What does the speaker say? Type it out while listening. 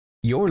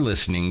You're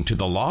listening to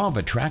the Law of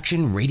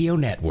Attraction Radio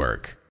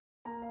Network.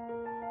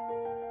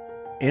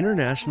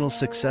 International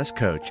success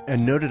coach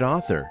and noted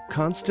author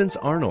Constance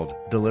Arnold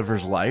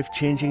delivers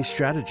life-changing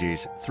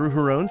strategies through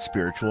her own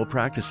spiritual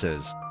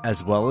practices,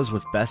 as well as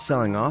with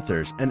best-selling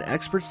authors and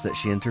experts that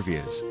she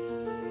interviews.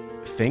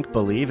 Think,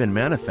 Believe, and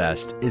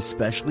Manifest is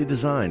specially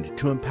designed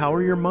to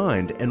empower your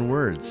mind and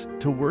words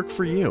to work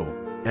for you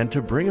and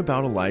to bring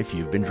about a life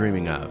you've been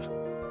dreaming of.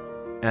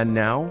 And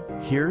now,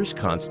 here's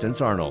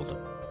Constance Arnold.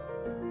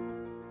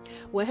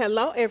 Well,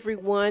 hello,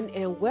 everyone,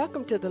 and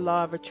welcome to the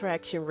Law of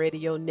Attraction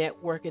Radio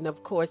Network. And,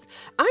 of course,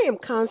 I am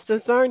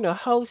Constance Arnold,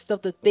 host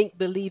of the Think,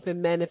 Believe,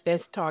 and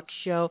Manifest talk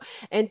show.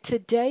 And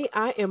today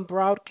I am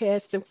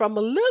broadcasting from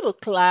a little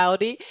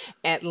cloudy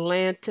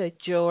Atlanta,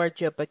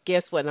 Georgia. But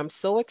guess what? I'm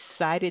so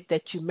excited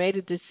that you made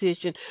a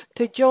decision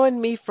to join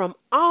me from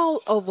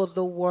all over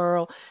the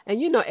world. And,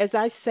 you know, as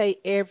I say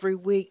every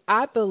week,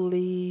 I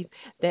believe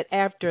that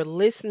after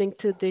listening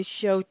to this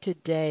show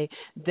today,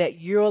 that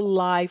your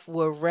life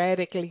will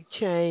radically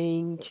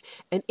change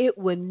and it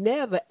will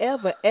never,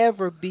 ever,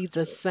 ever be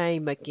the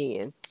same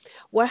again.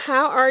 Well,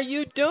 how are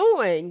you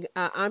doing?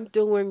 I'm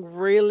doing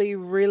really,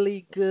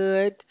 really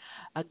good.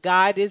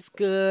 God is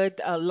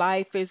good.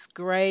 Life is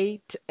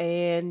great.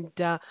 And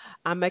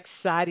I'm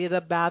excited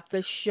about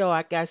the show.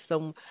 I got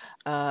some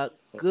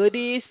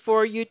goodies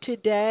for you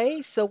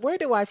today. So where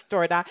do I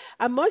start? I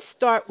must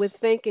start with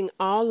thanking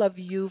all of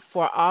you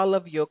for all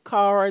of your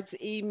cards,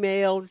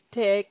 emails,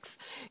 texts,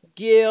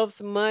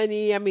 gifts,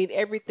 money. I mean,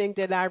 everything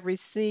that I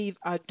received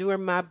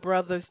during my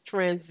brother's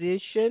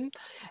transition.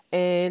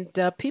 And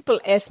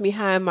people ask me,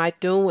 how am I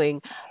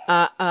doing?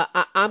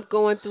 I'm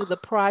going through the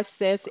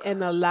process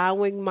and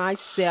allowing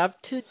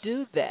myself to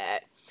do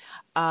that.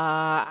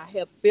 I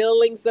have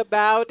feelings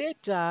about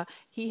it.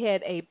 He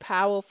had a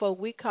powerful,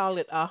 we call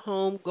it a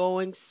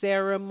homegoing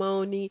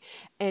ceremony,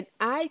 and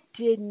I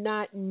did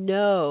not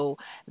know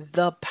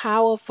the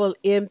powerful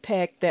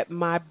impact that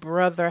my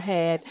brother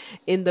had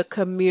in the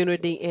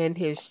community and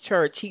his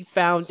church. He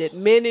founded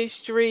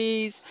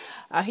ministries.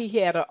 He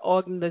had an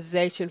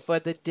organization for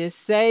the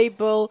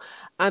disabled.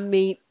 I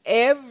mean,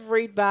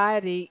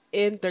 everybody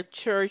in the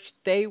church,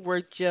 they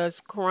were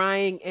just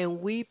crying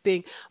and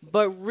weeping,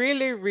 but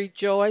really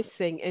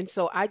rejoicing. And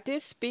so I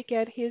did speak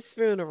at his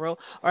funeral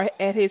or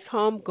at his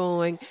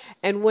homegoing.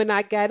 And when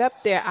I got up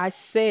there, I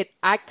said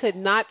I could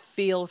not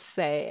feel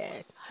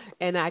sad.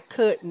 And I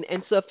couldn't.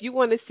 And so if you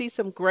want to see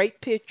some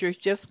great pictures,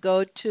 just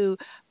go to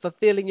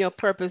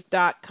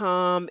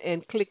fulfillingyourpurpose.com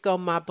and click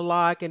on my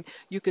blog and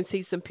you can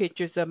see some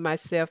pictures of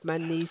myself, my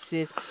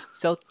nieces.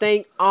 So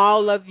thank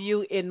all of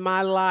you in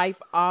my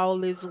life.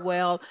 All is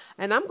well.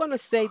 And I'm going to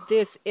say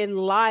this, in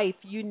life,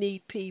 you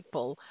need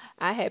people.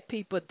 I had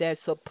people that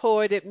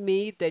supported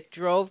me, that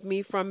drove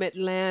me from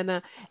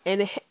Atlanta,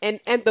 and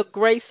the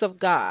grace of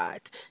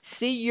God.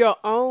 See, your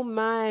own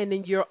mind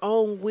and your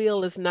own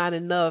will is not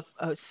enough,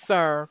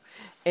 sir,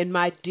 and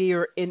my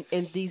dear, in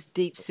these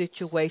deep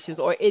situations,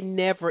 or it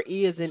never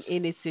is in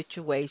any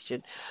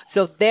situation.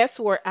 So that's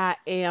where I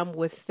am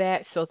with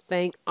that. So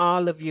thank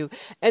all of you.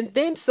 And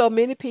then so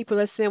many people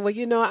are saying, well,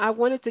 you know, I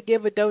wanted to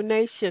give a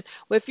donation.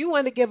 Well, if you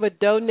want to give a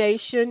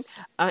donation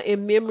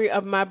in memory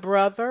of my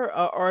brother,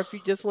 or if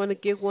you just want to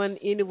give one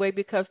anyway,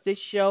 because this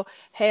show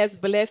has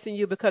blessing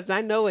you, because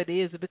I know it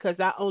is, because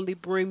I only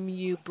bring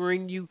you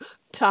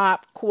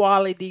top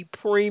quality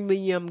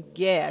premium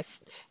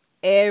guests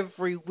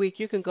every week.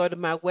 You can go to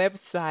my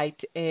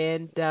website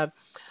and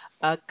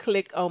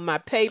click on my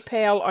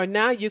PayPal, or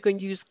now you can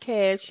use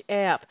Cash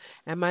App,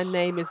 and my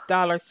name is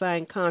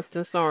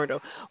 $Constance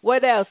Arnold.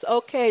 What else?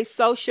 Okay,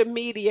 social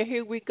media.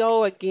 Here we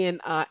go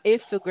again.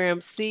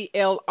 Instagram,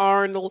 CL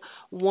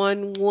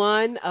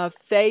Arnold11.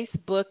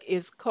 Facebook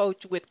is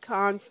Coach with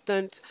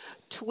Constance.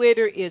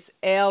 Twitter is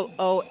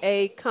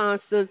LOA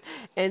Constance.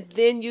 And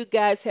then you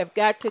guys have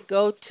got to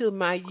go to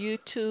my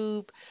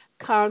YouTube,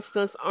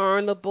 Constance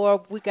Arnold. Boy,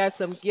 we got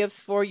some gifts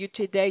for you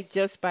today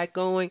just by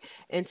going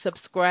and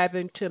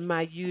subscribing to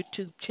my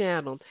YouTube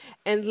channel.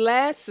 And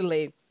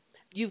lastly,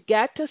 you've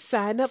got to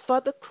sign up for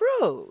the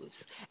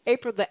cruise.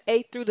 April the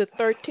 8th through the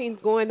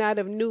 13th, going out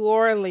of New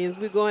Orleans.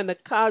 We're going to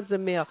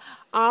Cozumel.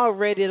 I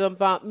already done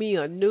bought me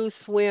a new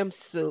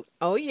swimsuit.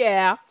 Oh,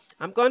 yeah.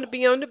 I'm going to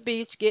be on the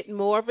beach getting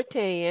more of a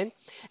tan.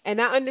 And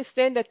I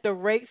understand that the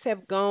rates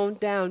have gone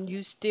down.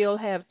 You still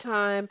have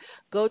time.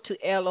 Go to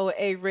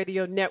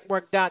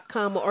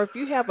LOARadionetwork.com. Or if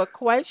you have a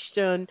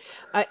question,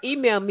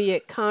 email me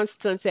at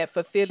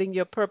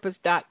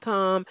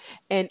constance@fulfillingyourpurpose.com.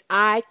 And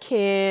I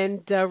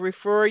can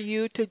refer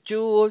you to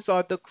Jules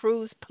or the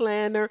cruise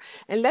planner.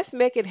 And let's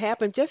make it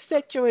happen. Just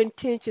set your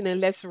intention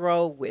and let's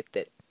roll with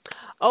it.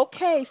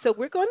 Okay, so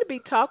we're going to be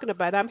talking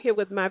about, I'm here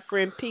with my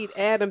friend Pete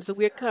Adams, and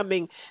we're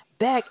coming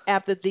back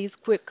after these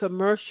quick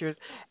commercials.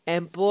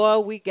 And boy,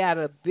 we got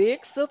a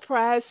big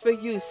surprise for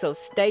you, so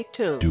stay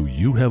tuned. Do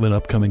you have an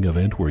upcoming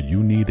event where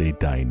you need a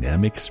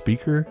dynamic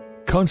speaker?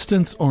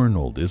 Constance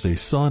Arnold is a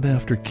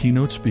sought-after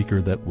keynote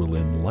speaker that will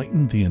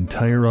enlighten the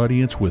entire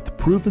audience with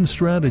proven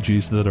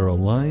strategies that are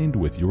aligned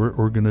with your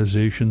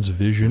organization's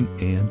vision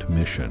and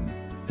mission.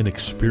 An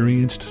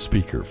experienced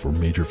speaker for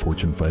major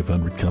Fortune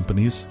 500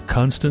 companies,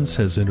 Constance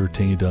has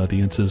entertained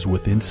audiences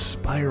with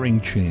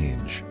inspiring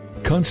change.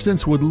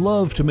 Constance would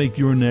love to make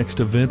your next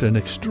event an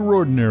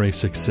extraordinary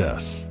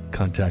success.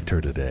 Contact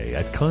her today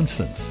at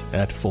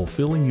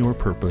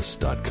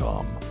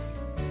constance@fulfillingyourpurpose.com.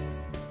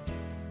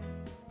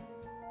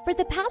 For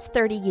the past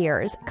 30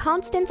 years,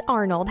 Constance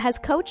Arnold has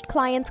coached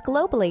clients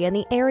globally in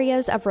the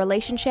areas of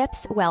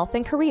relationships, wealth,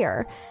 and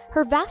career.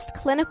 Her vast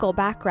clinical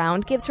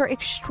background gives her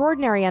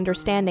extraordinary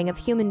understanding of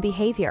human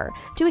behavior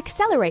to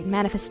accelerate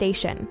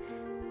manifestation.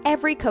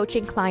 Every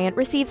coaching client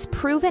receives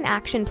proven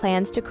action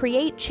plans to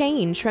create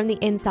change from the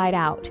inside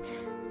out.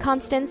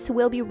 Constance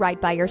will be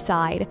right by your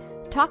side.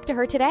 Talk to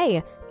her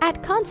today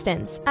at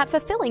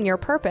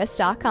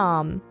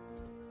constance@fulfillingyourpurpose.com.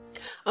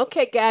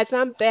 Okay, guys,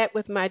 I'm back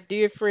with my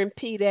dear friend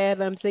Pete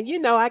Adams.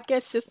 And, I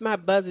guess just my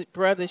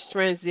brother's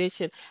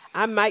transition,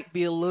 I might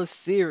be a little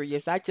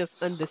serious. I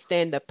just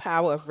understand the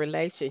power of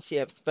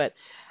relationships. But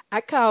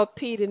I called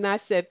Pete and I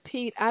said,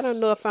 Pete, I don't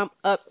know if I'm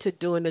up to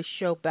doing a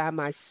show by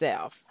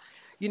myself.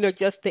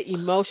 Just the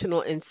emotional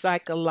and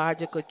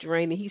psychological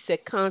draining. He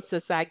said,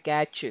 Constance, I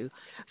got you.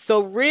 So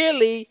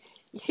really,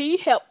 he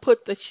helped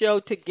put the show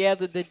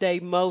together today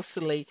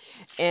mostly.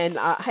 And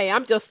hey,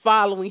 I'm just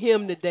following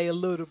him today a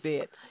little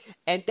bit.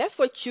 And that's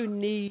what you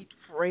need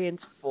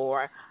friends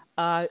for.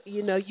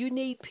 You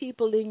need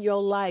people in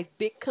your life.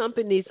 Big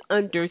companies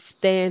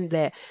understand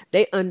that.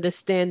 They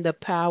understand the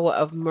power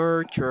of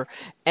merger.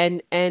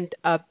 And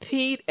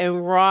Pete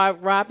and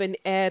Robin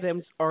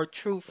Adams are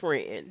true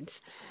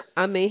friends.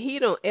 I mean, he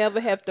don't ever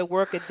have to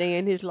work a day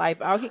in his life.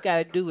 All he got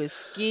to do is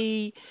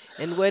ski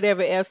and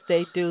whatever else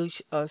they do,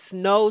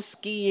 snow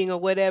skiing or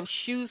whatever,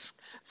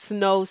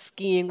 snow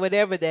skiing,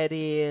 whatever that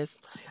is,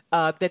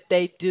 that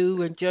they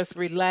do, and just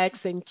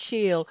relax and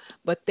chill.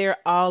 But they're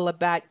all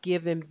about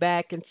giving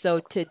back. And so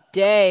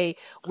today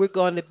we're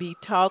going to be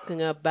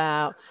talking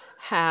about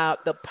how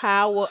the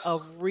power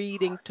of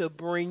reading to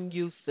bring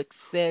you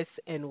success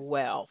and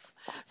wealth.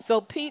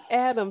 So Pete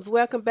Adams,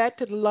 welcome back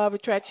to the Law of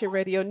Attraction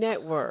Radio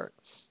Network.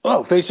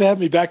 Oh, thanks for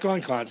having me back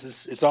on,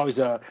 Constance. It's always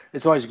a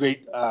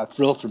great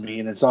thrill for me,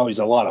 and it's always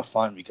a lot of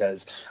fun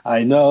because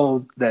I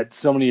know that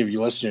so many of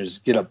your listeners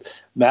get a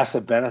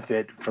massive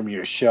benefit from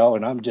your show,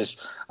 and I'm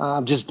just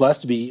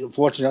blessed to be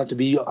fortunate enough to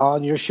be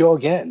on your show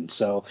again.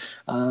 So,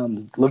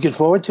 looking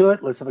forward to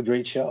it. Let's have a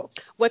great show.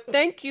 Well,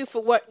 thank you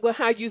for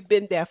how you've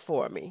been there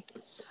for me.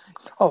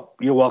 Oh,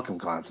 you're welcome,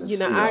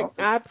 Constance. I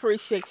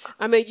appreciate.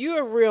 I mean,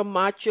 you're a real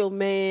macho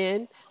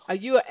man.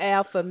 You're an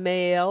alpha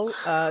male.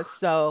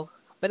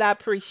 But I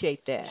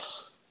appreciate that.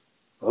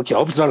 Okay, I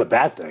hope it's not a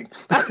bad thing.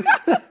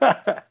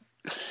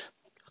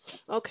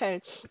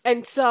 Okay.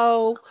 And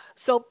so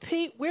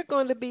Pete, we're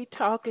going to be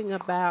talking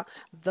about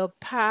the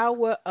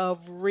power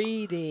of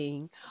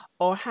reading,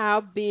 or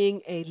how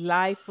being a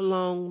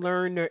lifelong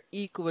learner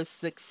equals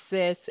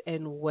success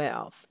and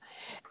wealth.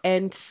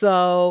 And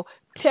so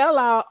tell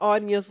our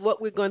audience what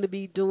we're going to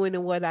be doing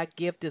and what our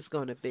gift is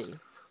going to be.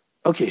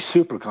 Okay,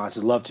 super,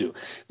 Constance. Love to.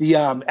 The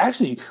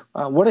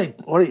what I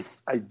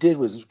did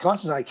was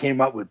Constance and I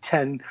came up with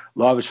 10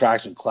 Law of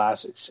Attraction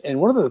classics, and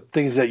one of the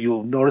things that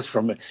you'll notice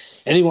from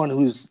anyone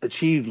who's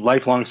achieved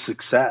lifelong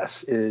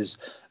success is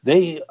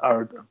they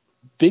are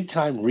big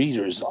time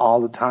readers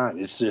all the time.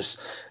 It's just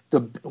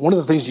one of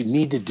the things you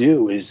need to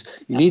do is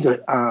you need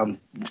to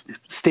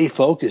stay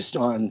focused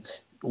on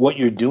what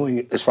you're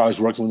doing as far as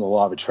working with the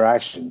Law of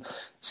Attraction.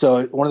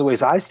 So one of the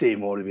ways I stay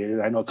motivated,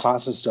 I know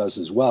Constance does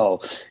as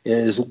well,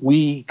 is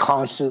we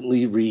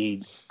constantly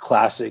read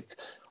classic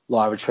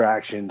Law of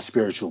Attraction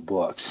spiritual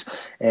books.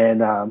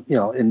 And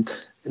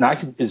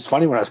it's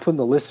funny, when I was putting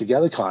the list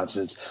together,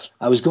 Constance,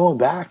 I was going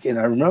back and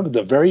I remember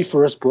the very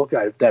first book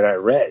that I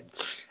read.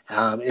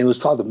 It was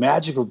called The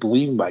Magic of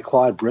Believing by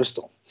Claude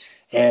Bristol.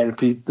 And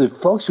the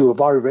folks who have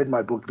already read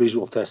my book,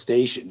 Visual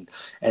Festation,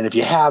 and if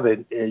you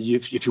haven't,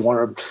 if you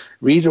want to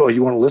read it or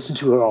you want to listen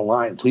to it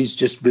online, please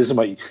just visit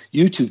my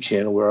YouTube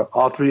channel where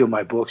all 3 of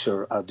my books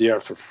are there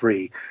for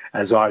free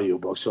as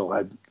audiobooks. So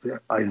I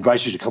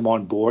invite you to come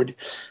on board.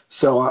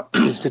 So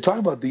to talk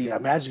about the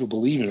magic of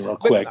believing real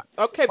quick.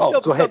 Okay, go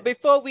ahead. So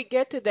before we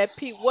get to that,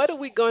 Pete, what are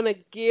we going to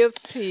give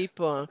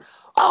people?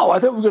 Oh, I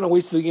thought we were going to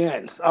wait to the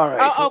end. All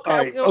right. Oh, okay. All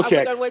right. We're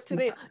going to wait to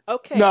the end.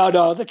 Okay.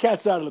 No, the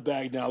cat's out of the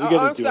bag now. We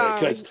got to do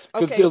it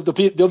because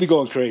they'll be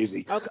going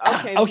crazy.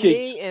 Okay.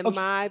 Me and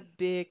my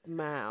big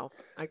mouth.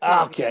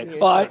 Okay.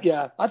 Well,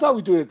 I thought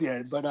we'd do it at the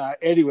end, but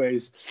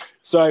anyways,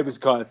 sorry, Ms.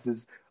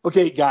 Constance.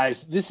 Okay,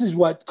 guys, this is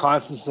what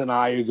Constance and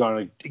I are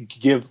going to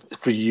give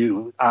for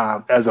you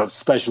as a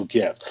special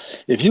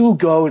gift. If you will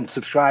go and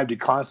subscribe to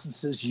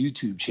Constance's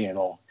YouTube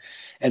channel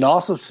and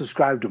also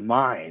subscribe to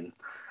mine,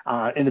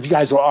 and if you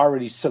guys are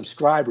already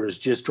subscribers,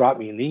 just drop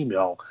me an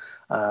email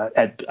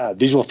at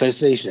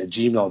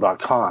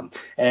visualfestation@gmail.com.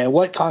 And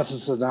what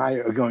Constance and I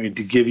are going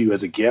to give you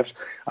as a gift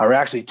are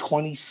actually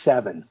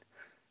 27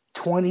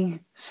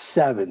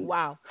 27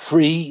 Wow.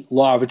 free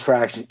Law of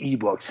Attraction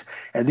ebooks.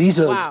 And these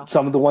are Wow.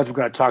 some of the ones we're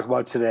going to talk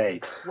about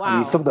today. Wow. I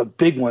mean, some of the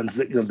big ones,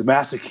 that, the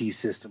Master Key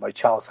System by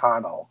Charles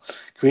Harnell,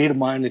 Creative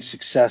Mind and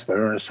Success by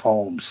Ernest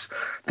Holmes,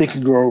 Think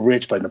and Grow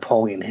Rich by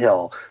Napoleon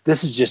Hill.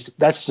 That's just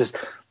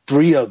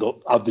 3 of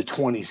the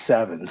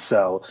 27.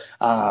 So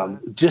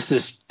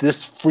just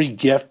this free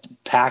gift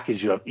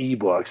package of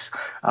ebooks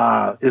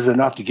is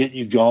enough to get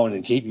you going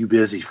and keep you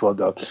busy for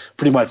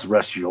pretty much the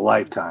rest of your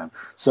lifetime.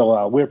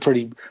 So we're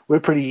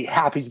pretty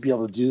happy to be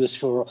able to do this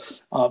for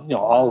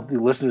all of the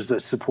listeners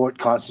that support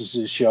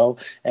Constance's show.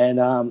 And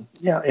and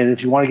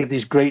if you want to get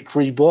these great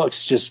free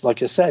books, just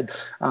like I said,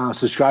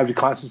 subscribe to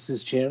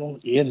Constance's channel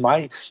and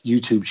my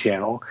YouTube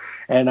channel,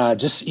 and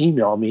just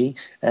email me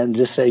and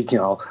just say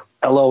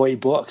LOA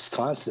Books,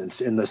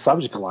 Constance, in the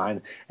subject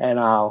line, and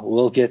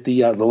we'll get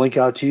the link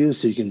out to you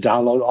so you can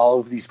download all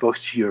of these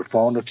books to your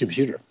phone or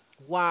computer.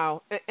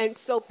 Wow. And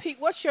so, Pete,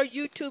 what's your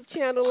YouTube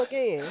channel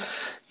again?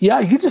 Yeah,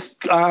 you just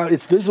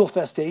it's Visual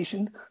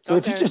Festation. So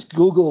if you just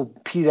Google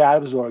Pete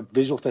Adams or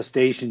Visual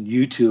Festation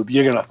YouTube,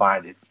 you're gonna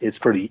find it. It's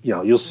pretty,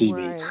 you'll see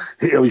me.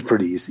 It'll be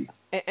pretty easy.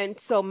 And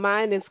so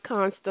mine is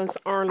Constance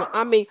Arnold.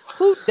 I mean,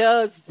 who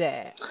does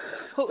that?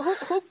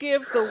 Who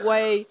gives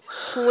away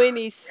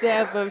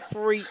 27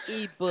 free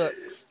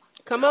ebooks?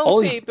 Come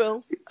on,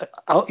 people.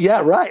 Oh,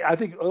 yeah, right. I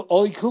think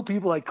only cool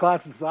people like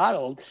Constance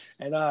Arnold,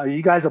 and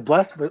you guys are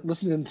blessed for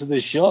listening to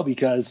this show,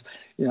 because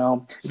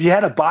if you had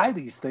to buy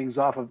these things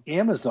off of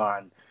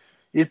Amazon,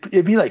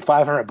 it'd be like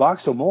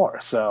 $500 or more.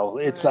 So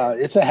it's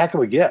a heck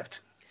of a gift.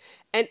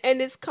 And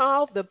it's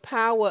called The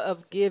Power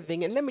of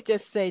Giving. And let me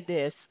just say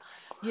this.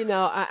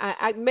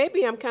 I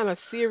maybe I'm kind of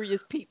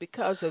serious, Pete,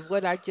 because of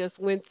what I just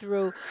went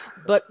through,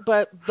 but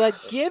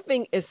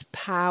giving is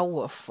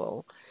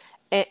powerful.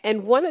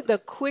 And one of the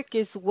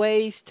quickest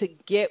ways to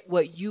get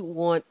what you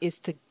want is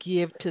to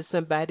give to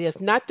somebody else.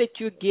 Not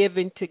that you're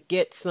giving to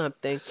get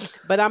something,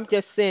 but I'm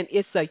just saying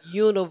it's a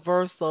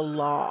universal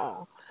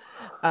law.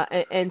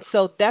 And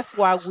so that's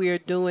why we're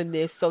doing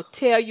this. So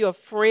tell your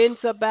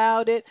friends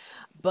about it.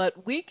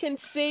 But we can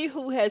see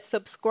who has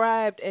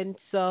subscribed. And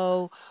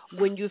so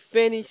when you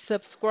finish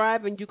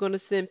subscribing, you're going to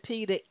send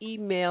Pete an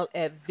email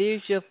at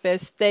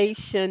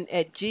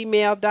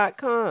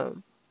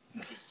visualfestation@gmail.com.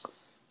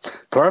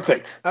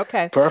 Perfect.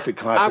 Okay. Perfect,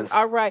 Constance.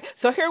 All right.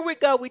 So here we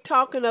go. We're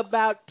talking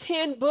about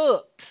 10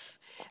 books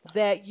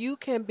that you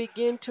can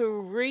begin to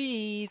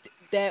read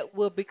that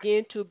will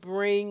begin to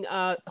bring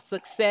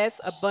success,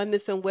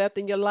 abundance, and wealth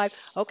in your life.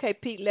 Okay,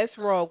 Pete, let's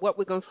roll. What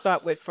we're going to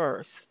start with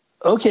first?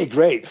 Okay,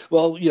 great.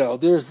 Well,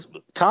 there's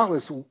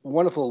countless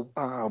wonderful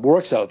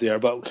works out there,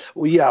 but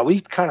we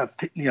kind of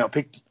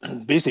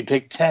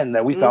picked 10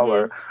 that we thought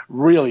were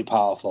really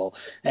powerful.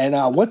 And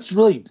what's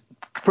really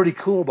pretty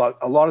cool about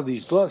a lot of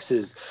these books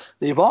is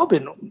they've all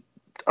been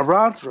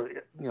around for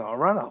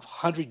around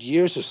 100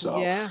 years or so.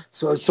 Yeah.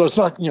 So it's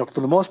not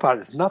for the most part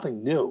it's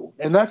nothing new,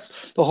 and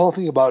that's the whole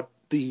thing about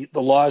the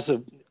laws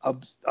of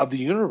the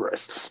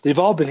universe. They've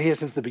all been here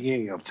since the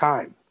beginning of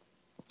time.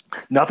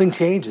 Nothing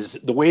changes.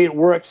 The way it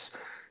works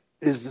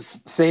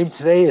is the same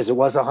today as it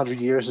was 100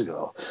 years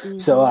ago.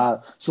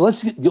 So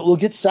we'll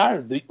get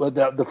started.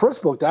 The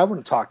first book that I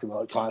want to talk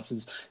about,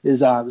 Constance,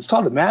 is it's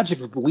called The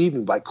Magic of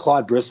Believing by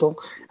Claude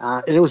Bristol,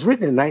 and it was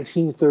written in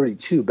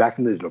 1932, back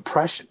in the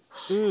Depression.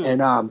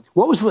 And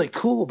what was really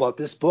cool about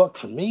this book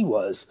for me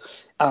was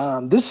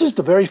this is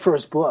the very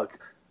first book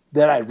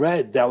that I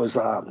read that was,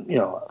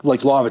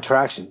 like Law of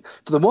Attraction.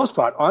 For the most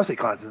part, honestly,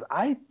 Constance,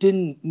 I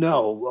didn't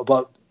know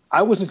about.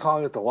 I wasn't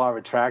calling it the Law of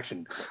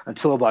Attraction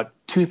until about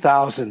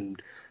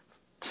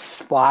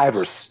 2005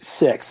 or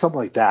 6, something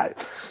like that.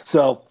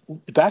 So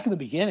back in the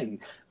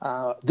beginning,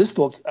 this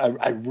book,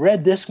 I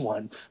read this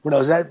one when I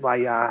was at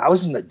I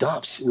was in the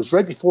dumps. It was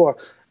right before,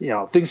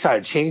 things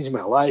started changing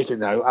my life,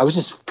 and I was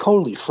just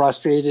totally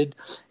frustrated.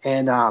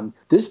 And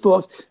this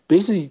book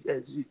basically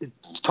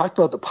talked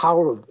about the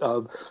power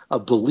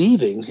of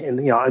believing, and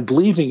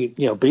believing,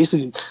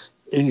 basically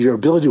in your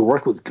ability to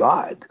work with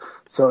God.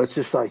 So it's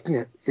just like,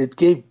 it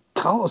gave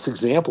countless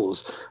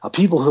examples of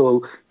people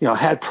who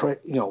had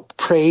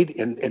prayed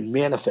and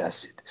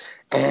manifested.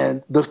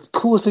 And the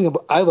coolest thing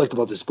I liked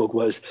about this book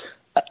was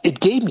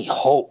it gave me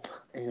hope.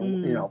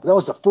 That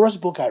was the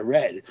first book I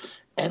read,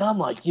 and I'm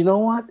like, you know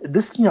what,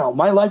 this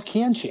my life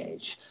can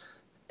change.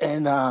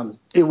 And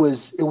it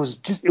was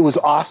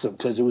awesome,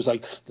 because it was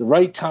like the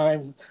right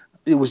time.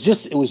 It was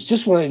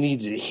just what I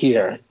needed to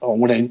hear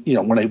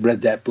when I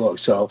read that book.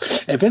 So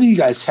if any of you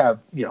guys have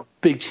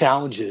big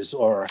challenges,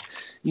 or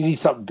you need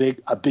something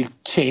a big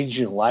change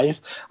in your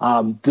life,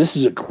 this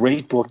is a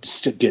great book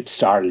to get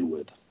started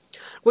with.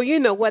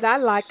 Well, what I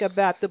like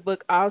about the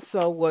book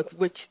also was,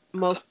 which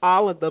most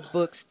all of the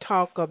books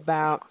talk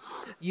about,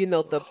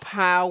 the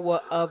power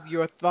of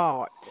your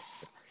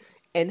thoughts,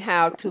 and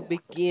how to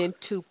begin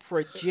to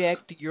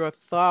project your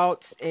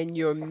thoughts and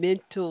your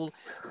mental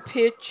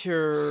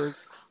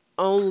pictures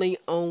only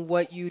on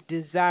what you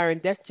desire.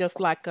 And that's just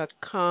like a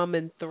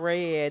common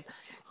thread,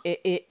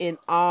 in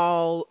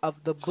all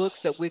of the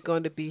books that we're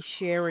going to be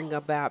sharing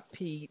about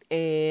Pete,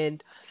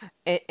 and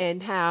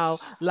how,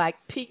 like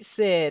Pete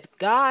said,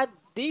 God,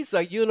 these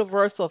are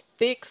universal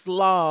fixed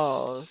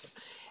laws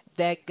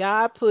that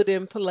God put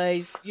in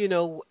place, at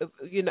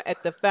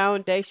the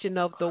foundation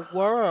of the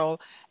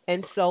world.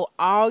 And so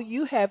all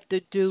you have to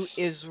do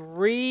is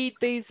read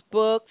these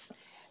books,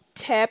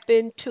 tap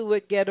into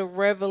it, get a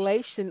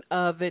revelation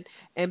of it,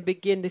 and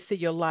begin to see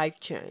your life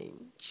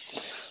change.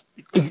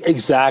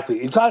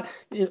 Exactly.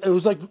 It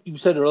was like you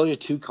said earlier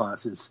too,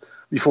 Constance,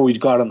 before we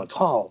got on the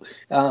call.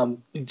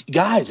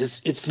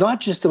 Guys, it's not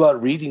just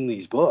about reading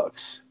these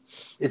books.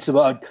 It's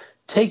about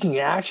taking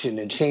action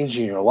and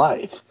changing your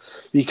life.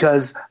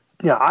 Because,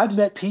 I've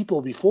met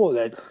people before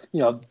that,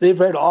 they've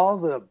read all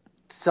the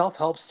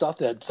self-help stuff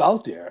that's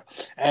out there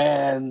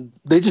and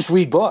they just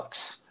read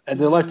books and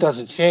their life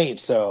doesn't change.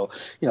 So,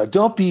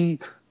 don't be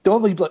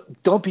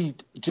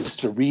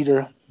just a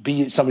reader.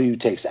 Be somebody who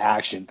takes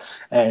action,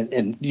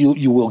 and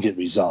you will get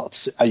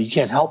results. You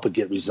can't help but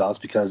get results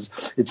because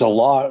it's a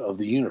law of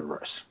the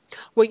universe.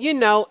 Well,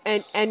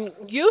 and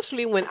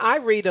usually when I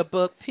read a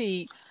book,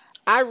 Pete,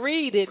 I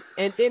read it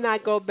and then I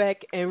go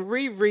back and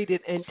reread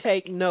it and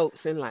take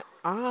notes and like,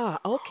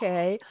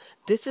 okay,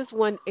 this is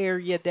one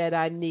area that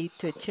I need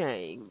to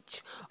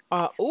change.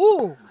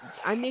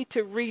 I need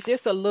to read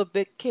this a little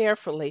bit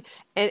carefully.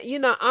 And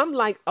I'm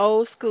like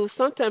old school.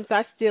 Sometimes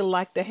I still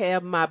like to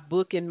have my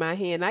book in my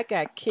hand. I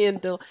got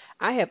Kindle.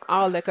 I have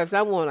all that because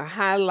I want to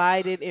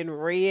highlight it in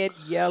red,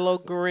 yellow,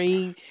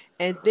 green,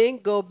 and then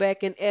go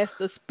back and ask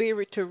the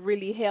Spirit to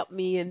really help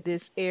me in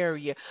this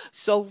area.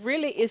 So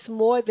really, it's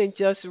more than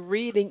just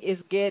reading.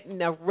 It's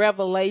getting a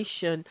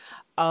revelation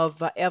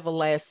of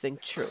everlasting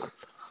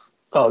truth.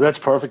 Oh, that's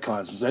perfect,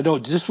 Constance. I know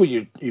just what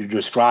you're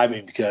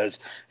describing because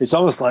it's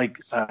almost like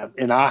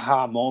an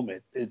aha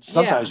moment. It's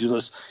sometimes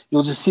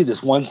you'll just see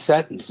this one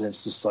sentence and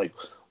it's just like,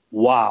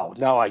 wow,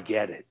 now I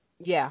get it.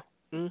 Yeah.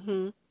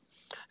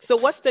 So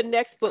what's the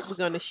next book we're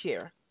going to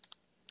share?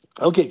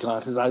 Okay,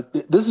 Constance,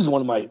 this is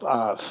one of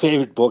my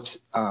favorite books.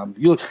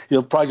 You're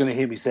probably going to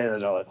hear me say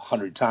that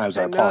 100 times.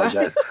 I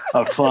apologize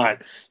up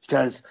front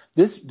because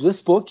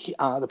this book,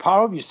 The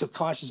Power of Your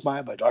Subconscious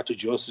Mind by Dr.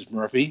 Joseph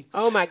Murphy.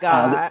 Oh my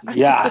God!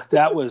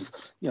 That was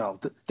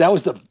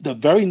the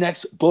very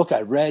next book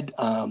I read.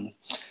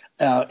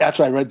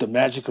 After I read The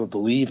Magic of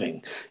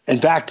Believing.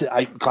 In fact,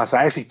 I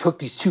actually took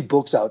these two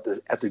books out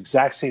at the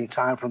exact same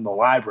time from the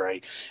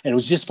library, and it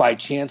was just by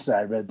chance that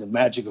I read The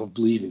Magic of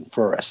Believing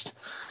first.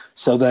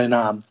 So then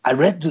I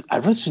read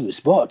through this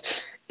book,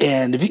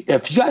 and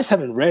if you guys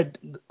haven't read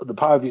The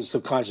Power of Your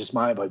Subconscious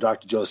Mind by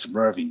Dr. Joseph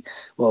Murphy,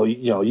 well,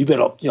 you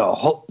better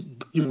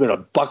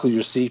buckle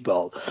your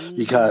seatbelt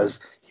because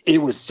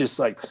it was just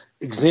like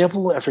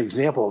example after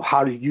example of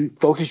how do you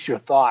focus your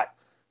thought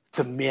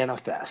to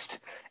manifest.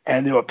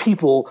 And there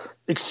were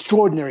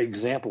extraordinary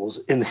examples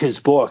in his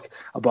book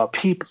about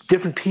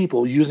different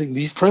people using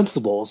these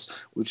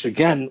principles, which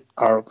again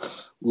are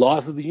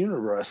laws of the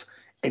universe,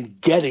 and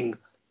getting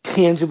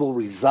tangible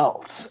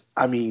results.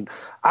 I mean,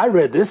 I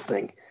read this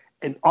thing,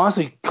 and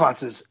honestly,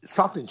 Constance,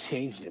 something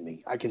changed in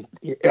me. I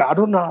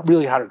don't know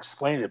really how to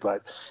explain it,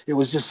 but it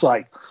was just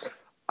like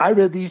I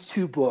read these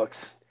two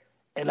books,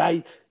 and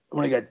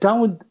when I got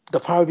done with The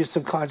Power of Your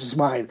Subconscious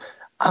Mind,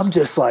 I'm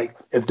just like,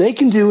 if they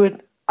can do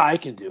it, I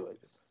can do it.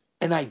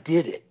 And I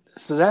did it.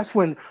 So that's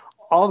when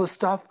all the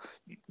stuff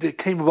that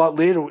came about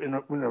later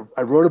when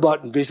I wrote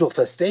about in Visual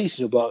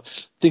Festation, about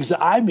things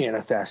that I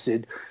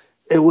manifested,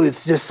 it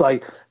was just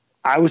like,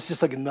 I was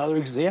just like another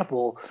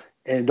example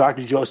in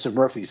Dr. Joseph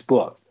Murphy's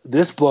book.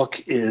 This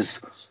book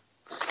is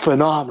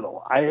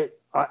phenomenal. I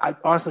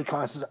honestly,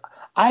 Constance,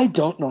 I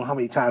don't know how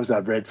many times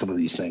I've read some of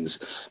these things,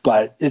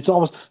 but it's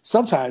almost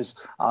sometimes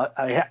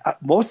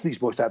most of these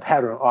books I've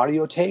had on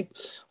audio tape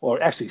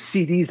or actually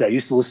CDs I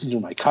used to listen to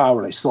in my car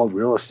when I sold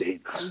real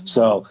estate. Mm-hmm.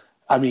 So,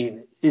 I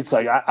mean, it's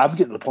like I'm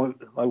getting to the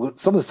point, like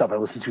some of the stuff I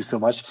listened to so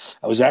much,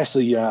 I was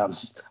actually I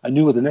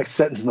knew what the next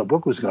sentence in the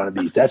book was going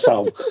to be. That's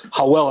how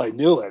well I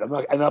knew it.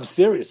 I'm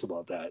serious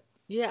about that.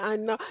 Yeah, I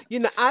know.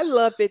 I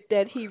love it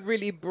that he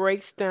really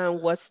breaks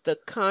down what's the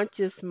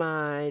conscious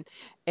mind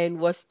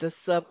and what's the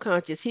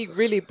subconscious. He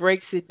really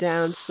breaks it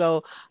down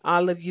so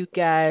all of you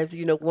guys,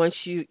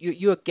 once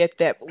you'll get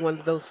that one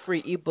of those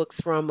free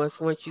ebooks from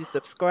us once you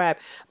subscribe.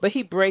 But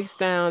he breaks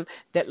down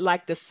that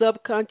like the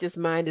subconscious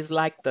mind is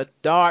like the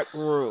dark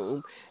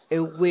room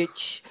in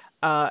which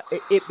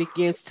it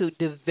begins to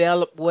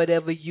develop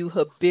whatever you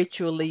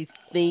habitually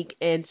think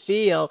and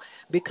feel,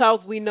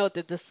 because we know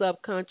that the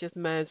subconscious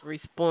mind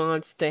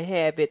responds to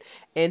habit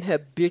and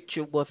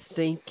habitual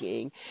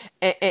thinking.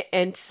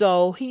 And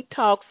so he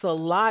talks a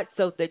lot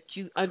so that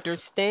you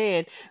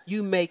understand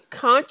you may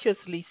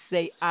consciously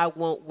say, I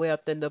want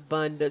wealth and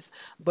abundance,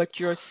 but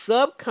your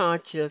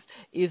subconscious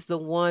is the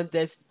one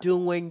that's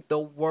doing the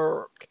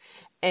work.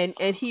 And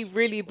he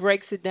really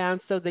breaks it down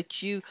so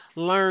that you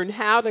learn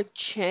how to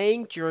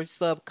change your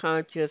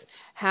subconscious,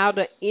 how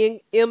to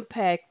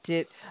impact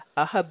it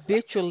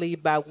habitually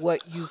by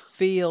what you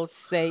feel,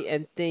 say,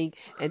 and think,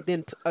 and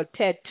then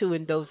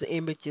tattooing those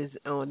images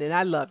on it.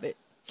 I love it.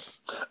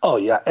 Oh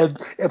yeah,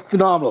 a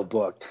phenomenal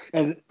book,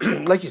 and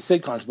like you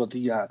said, Cons, about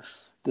the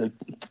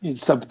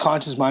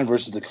subconscious mind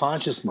versus the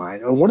conscious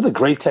mind. And one of the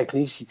great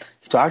techniques he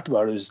talked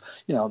about is,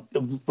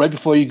 right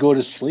before you go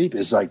to sleep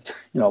is like,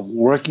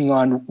 working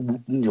on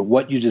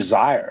what you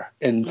desire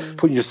and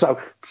putting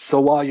yourself.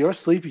 So while you're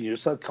sleeping, your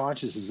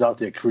subconscious is out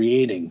there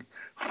creating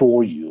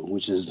for you,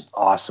 which is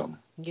awesome.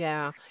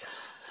 Yeah.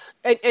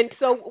 And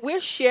so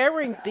we're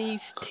sharing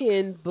these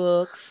 10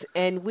 books,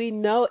 and we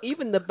know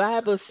even the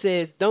Bible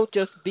says, don't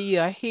just be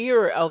a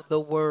hearer of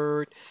the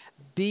word,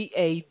 be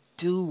a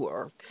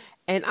doer.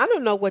 And I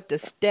don't know what the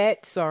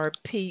stats are,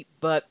 Pete,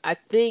 but I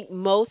think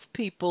most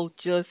people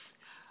just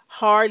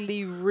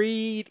hardly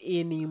read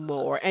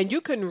anymore. And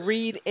you can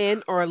read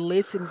and or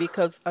listen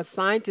because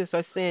scientists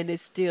are saying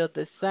it's still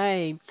the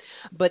same.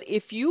 But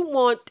if you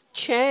want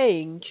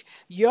change,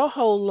 your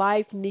whole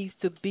life needs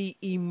to be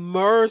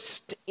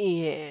immersed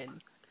in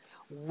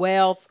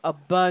wealth,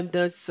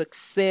 abundance,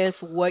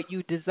 success, what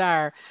you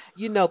desire.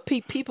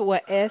 People were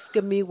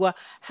asking me, well,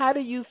 how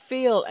do you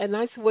feel? And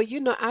I said, well,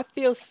 I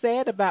feel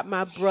sad about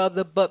my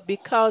brother, but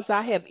because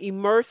I have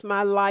immersed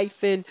my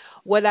life in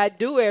what I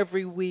do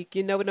every week,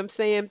 you know what I'm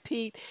saying,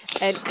 Pete?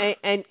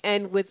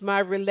 And with my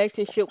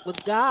relationship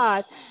with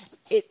God,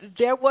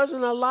 there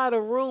wasn't a lot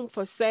of room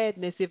for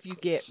sadness, if you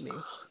get me.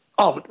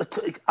 Oh,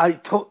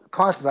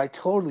 Constance, I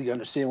totally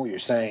understand what you're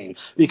saying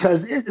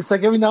because it's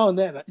like every now and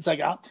then it's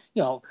like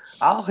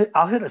I'll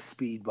hit a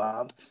speed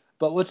bump,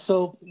 but what's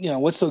so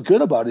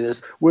good about it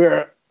is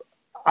where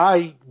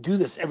I do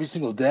this every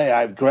single day.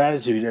 I have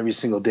gratitude every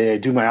single day. I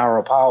do my hour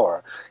of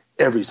power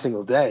every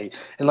single day,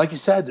 and like you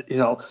said,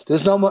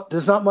 there's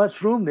not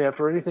much room there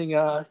for anything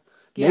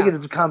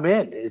negative to come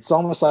in. It's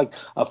almost like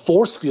a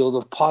force field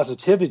of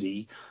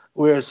positivity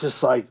where it's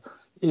just like.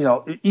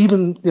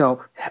 Even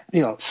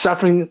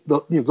suffering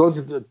going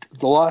through the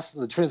loss,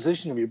 the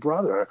transition of your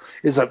brother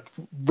is a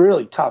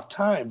really tough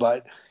time,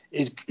 but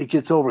it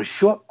gets over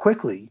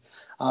quickly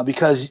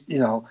because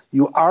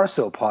you are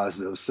so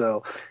positive.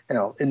 So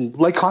and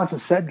like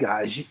Constance said,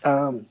 guys,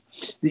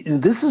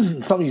 this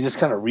isn't something you just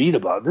kind of read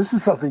about. This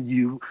is something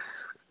you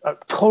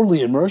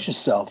totally immerse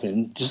yourself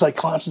in, just like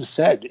Constance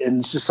said, and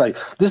it's just like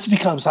this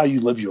becomes how you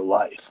live your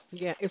life.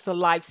 Yeah, it's a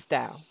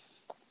lifestyle.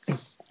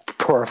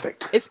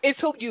 Perfect. It's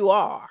who you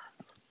are.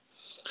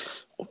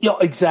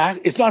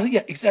 Exactly. It's not.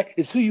 Yeah, exactly.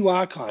 It's who you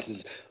are,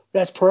 Constance.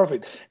 That's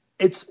perfect.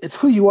 It's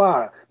who you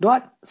are,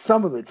 not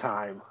some of the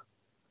time,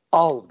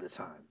 all of the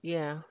time.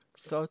 Yeah,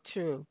 so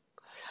true.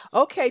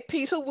 Okay,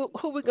 Pete, who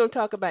we gonna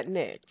talk about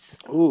next?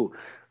 Ooh,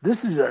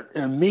 this is an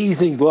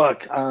amazing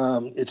book.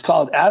 It's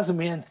called As a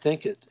Man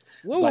Thinketh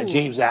by Woo.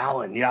 James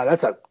Allen. Yeah,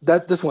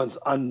 this one's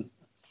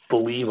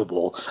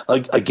unbelievable.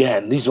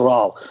 Again, these are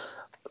all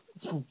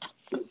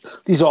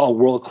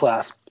world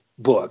class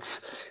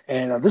books,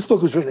 and this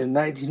book was written in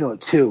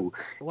 1902.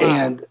 Wow.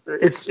 And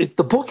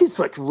the book is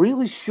like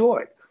really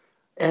short,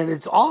 and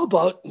it's all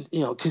about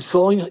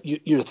controlling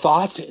your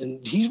thoughts.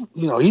 And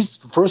he's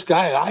the first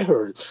guy I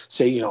heard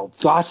say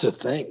thoughts are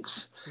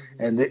things,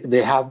 and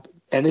they have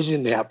energy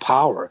and they have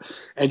power,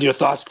 and your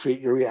thoughts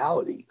create your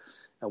reality.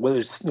 And whether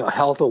it's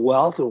health or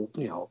wealth or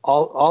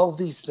all of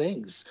these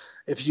things,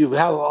 if you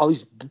have all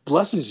these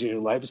blessings in your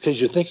life, it's because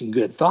you're thinking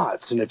good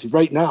thoughts. And if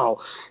right now,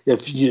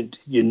 if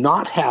you're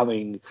not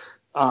having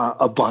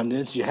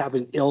abundance, you're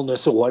having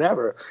illness or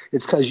whatever,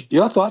 it's because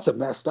your thoughts are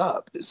messed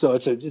up. So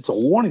it's a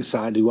warning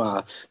sign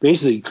to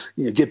basically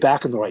get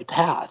back on the right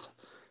path.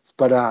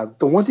 But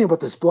the one thing about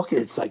this book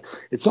is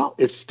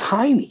it's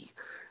tiny,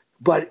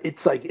 but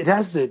it's like it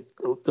has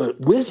the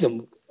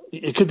wisdom.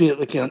 It could be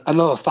like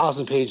another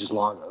 1,000 pages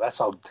longer. That's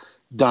how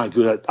darn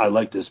good I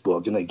like this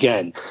book. And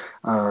again,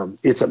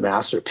 it's a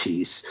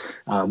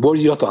masterpiece. What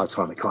are your thoughts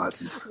on it,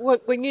 Constance? Well,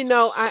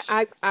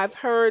 I've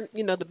heard,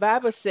 the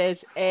Bible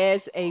says,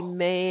 as a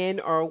man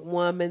or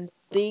woman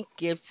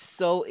thinketh,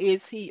 so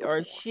is he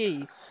or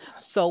she.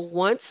 So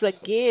once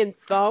again,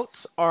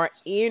 thoughts are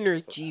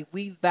energy.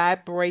 We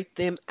vibrate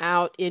them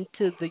out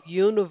into the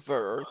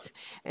universe.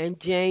 And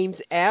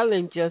James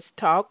Allen just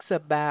talks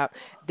about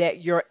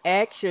that your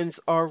actions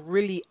are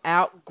really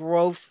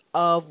outgrowths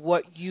of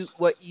what you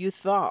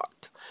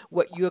thought,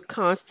 what you're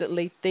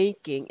constantly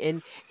thinking.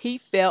 And he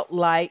felt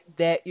like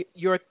that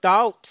your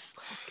thoughts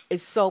are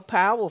so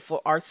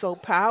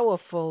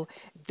powerful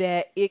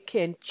that it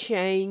can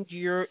change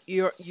your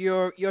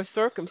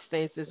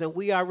circumstances. And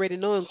we already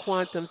know in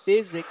quantum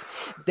physics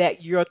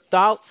that your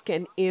thoughts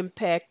can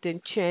impact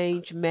and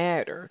change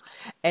matter.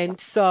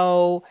 And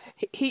so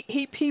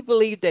he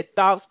believed that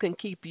thoughts can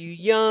keep you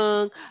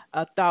young,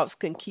 thoughts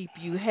can keep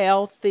you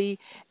healthy,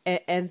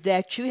 and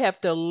that you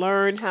have to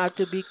learn how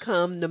to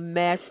become the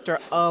master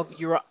of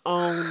your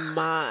own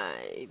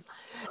mind.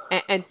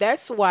 And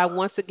that's why,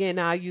 once again,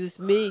 I'll use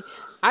me.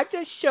 I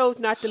just chose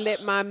not to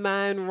let my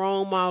mind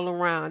roam all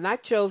around. I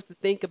chose to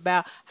think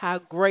about how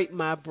great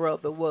my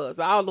brother was,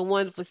 all the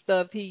wonderful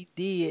stuff he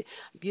did,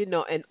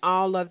 and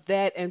all of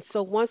that. And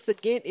so, once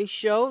again, it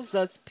shows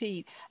us,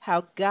 Pete,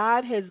 how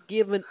God has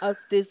given us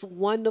this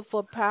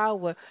wonderful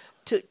power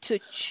to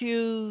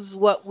choose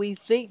what we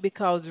think,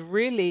 because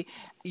really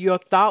your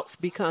thoughts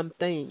become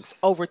things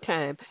over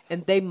time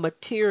and they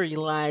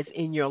materialize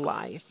in your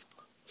life.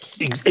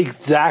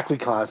 Exactly,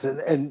 Constant.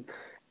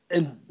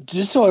 And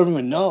just so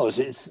everyone knows,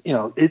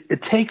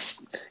 it takes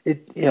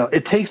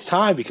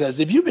time, because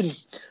if you've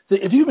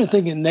been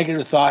thinking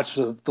negative thoughts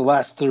for the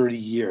last 30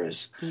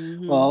 years,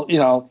 well,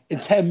 in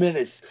 10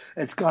 minutes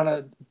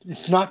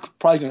it's not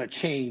probably gonna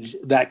change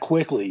that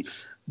quickly,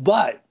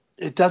 but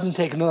it doesn't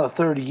take another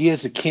 30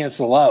 years to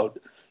cancel out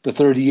the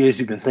 30 years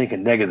you've been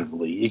thinking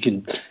negatively.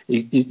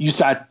 You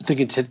start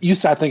thinking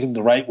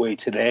the right way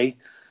today,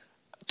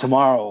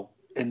 tomorrow,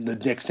 and the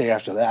next day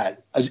after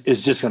that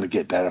is just going to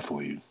get better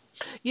for you.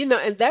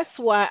 And that's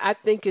why I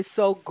think it's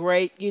so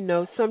great.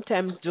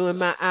 Sometimes during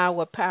my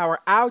hour of power,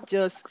 I'll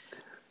just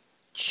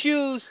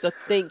choose to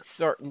think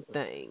certain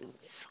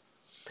things.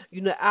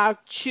 I'll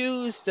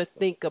choose to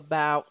think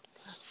about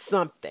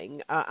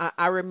something.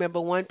 I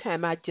remember one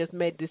time I just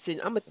made a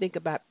decision. I'm going to think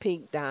about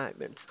pink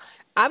diamonds.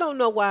 I don't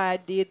know why I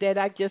did that.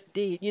 I just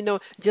did.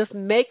 Just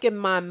making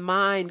my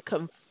mind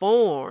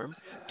conform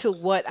to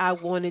what I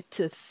wanted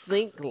to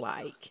think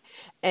like.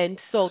 And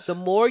so the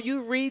more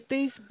you read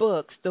these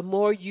books, the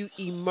more you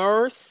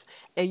immerse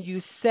and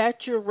you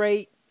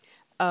saturate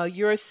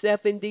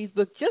yourself in these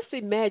books. Just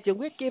imagine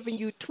we're giving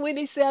you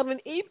 27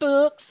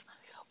 ebooks.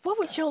 What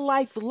would your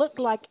life look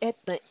like at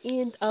the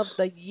end of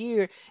the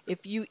year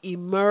if you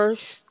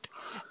immersed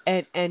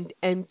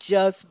and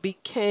just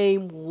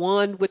became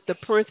one with the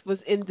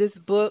principles in this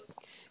book?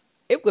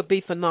 It would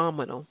be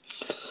phenomenal.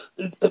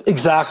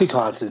 Exactly,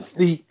 Constance.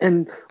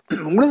 And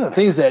one of the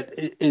things that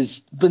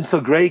has been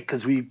so great,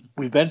 because we've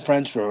been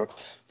friends for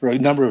a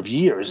number of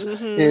years,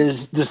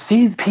 is to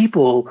see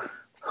people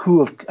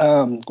who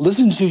have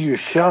listened to your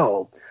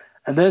show,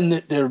 and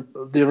then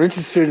they're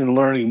interested in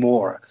learning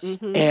more,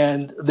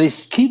 and they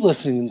keep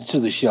listening to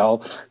the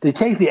show. They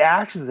take the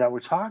actions that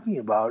we're talking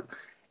about,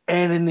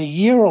 and in a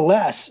year or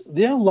less,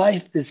 their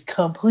life is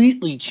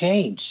completely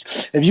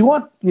changed. If you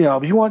want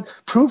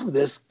proof of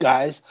this,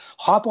 guys,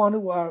 hop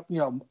onto our,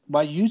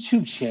 my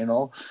YouTube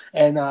channel,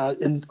 and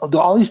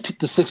all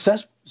the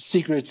success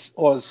secrets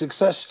or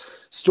success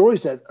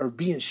stories that are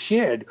being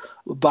shared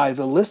by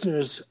the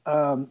listeners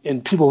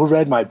and people who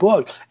read my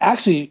book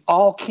actually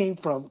all came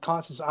from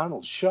Constance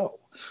Arnold's show.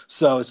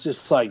 So it's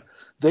just like,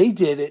 they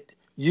did it,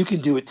 you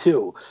can do it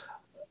too.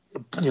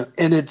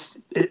 And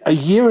a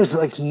year is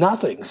like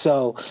nothing.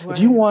 So if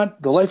you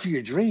want the life of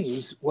your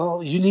dreams,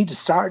 well, you need to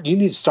start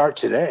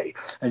today.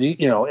 And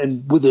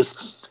and with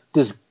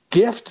this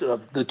gift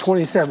of the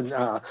 27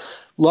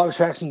 Law of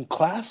Attraction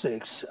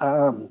classics,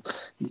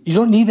 you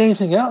don't need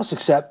anything else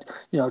except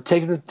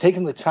taking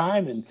the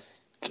time and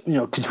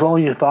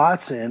controlling your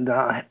thoughts and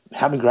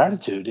having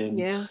gratitude,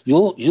 and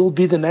you'll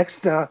be the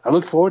next. I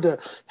look forward to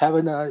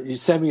having you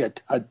send me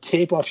a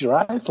tape off your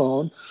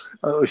iPhone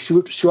or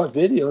short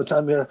video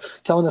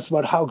telling us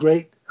about how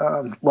great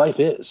life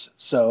is.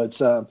 So it's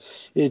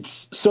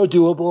so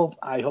doable.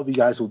 I hope you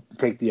guys will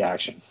take the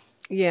action.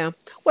 Yeah.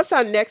 What's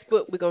our next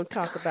book we're going to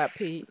talk about,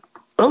 Pete?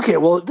 Okay.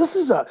 Well, this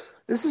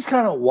is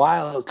kind of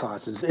wild,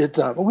 Constance. It's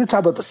we're going to talk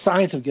about The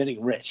Science of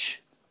Getting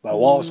Rich by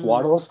Wallace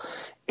Wattles,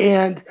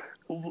 and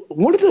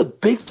one of the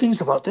big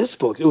things about this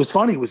book, it was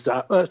funny, was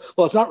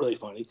it's not really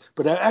funny,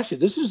 but actually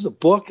this is the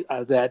book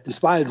that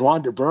inspired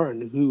Rhonda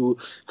Byrne, who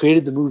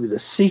created the movie The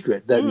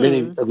Secret that many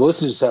of the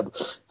listeners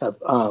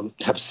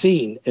have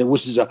seen, and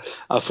which is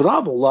a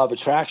phenomenal Law of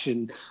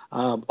Attraction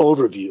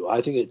overview.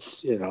 I think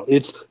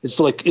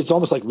it's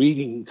almost like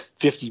reading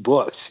 50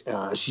 books.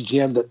 She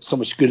jammed so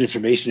much good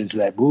information into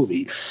that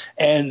movie,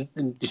 and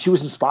she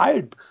was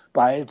inspired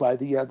by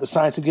the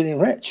Science of Getting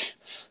Rich.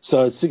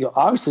 So it's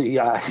obviously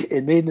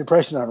it made an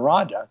impression on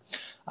Rhonda.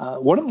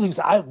 One of the things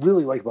I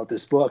really like about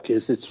this book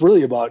is it's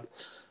really about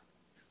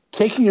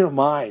taking your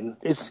mind.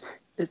 It's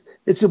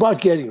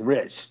about getting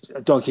rich.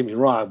 Don't get me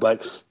wrong,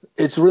 but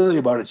it's really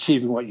about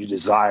achieving what you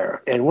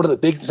desire. And one of the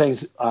big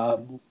things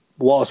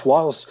Wallace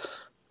Wattles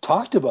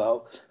talked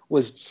about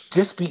was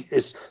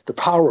is the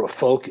power of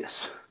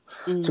focus.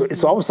 So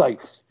it's almost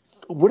like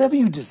whatever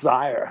you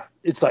desire,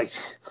 it's like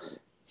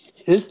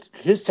his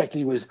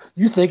technique was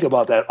you think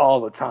about that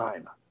all the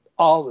time.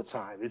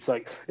 It's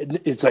like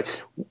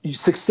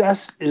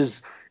success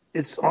is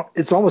it's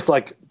almost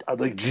like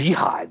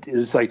jihad.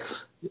 It's like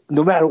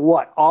no matter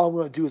what, all I'm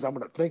going to do is I'm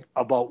going to think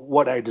about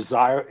what I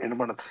desire, and I'm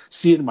going to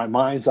see it in my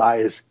mind's eye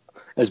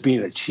as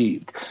being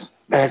achieved.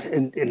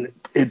 And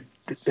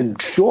in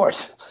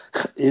short,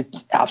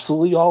 it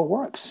absolutely all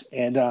works.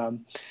 And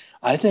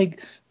I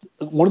think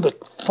one of the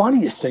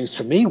funniest things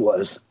for me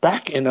was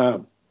back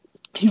in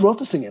he wrote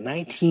this thing in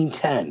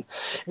 1910.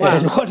 Wow.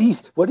 And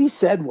what he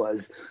said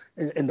was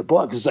in the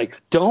book is like,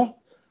 don't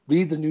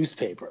read the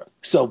newspaper.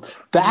 So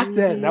back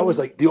then, that was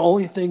like the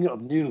only thing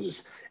of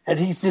news. And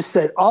he just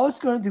said, all it's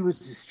going to do is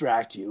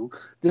distract you.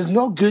 There's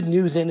no good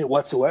news in it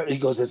whatsoever. He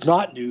goes, it's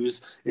not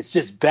news. It's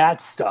just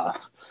bad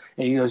stuff.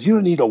 And he goes, you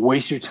don't need to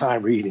waste your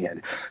time reading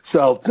it.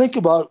 So think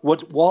about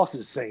what Wallace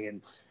is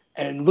saying.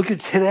 And look at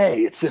today.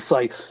 It's just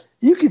like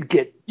you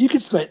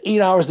could spend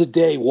 8 hours a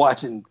day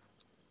watching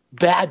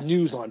bad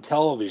news on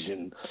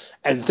television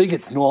and think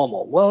it's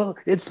normal. Well,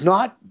 it's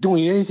not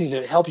doing anything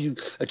to help you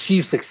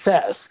achieve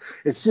success.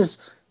 It's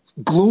just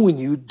gluing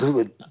you to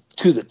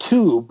the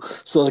tube.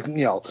 So, like,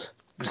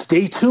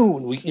 stay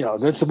tuned.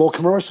 Then some more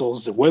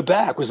commercials. We're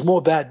back with some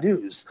more bad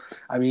news.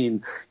 I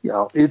mean,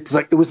 it's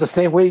like it was the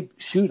same way.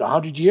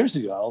 100 years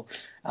ago.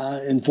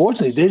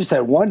 Unfortunately, they just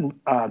had one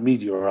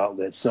media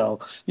outlet. So,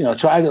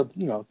 try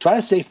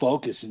to stay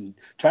focused and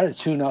try to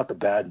tune out the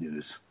bad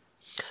news.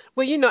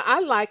 Well,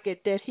 I like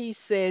it that he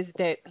says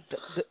that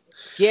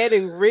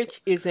getting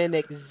rich is an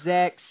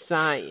exact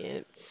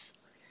science,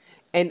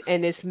 and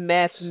it's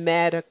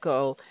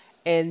mathematical,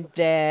 and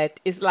that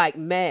it's like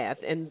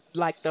math and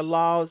like the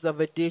laws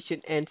of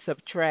addition and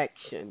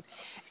subtraction.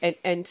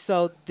 And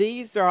so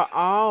these are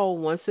all,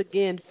 once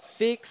again,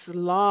 fixed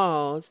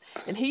laws.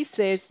 And he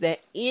says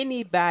that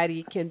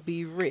anybody can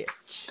be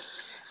rich.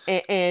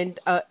 And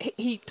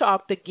he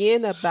talked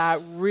again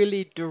about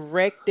really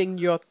directing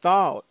your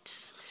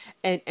thoughts.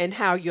 And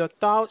how your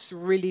thoughts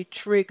really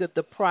trigger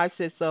the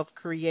process of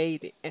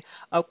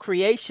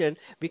creation,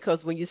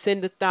 because when you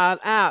send the thought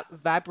out,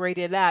 vibrate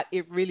it out,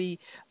 it really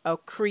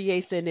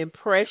creates an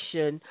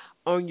impression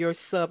on your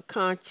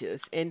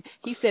subconscious. And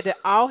he said that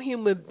all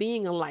human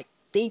beings are like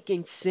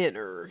thinking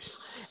centers,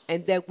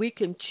 and that we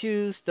can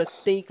choose to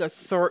think a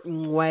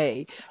certain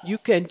way. You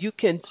can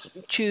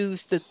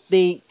choose to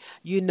think,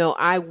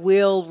 I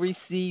will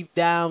receive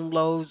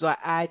downloads or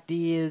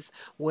ideas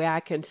where I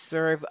can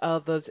serve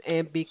others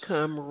and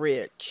become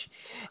rich.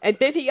 And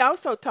then he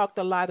also talked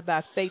a lot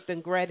about faith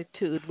and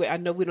gratitude. I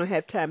know we don't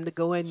have time to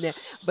go in there,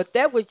 but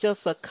that was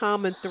just a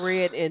common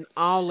thread in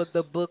all of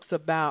the books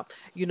about,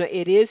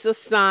 it is a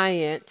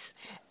science.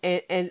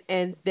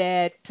 And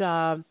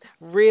that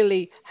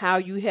really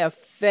how you have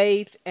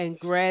faith and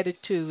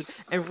gratitude,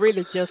 and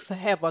really just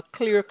have a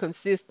clear,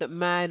 consistent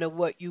mind of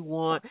what you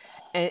want,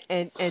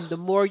 and the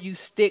more you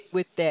stick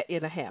with that,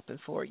 it'll happen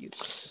for you.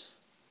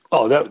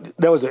 Oh,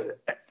 that was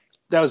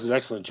an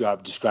excellent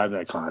job describing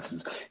that,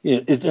 Constance.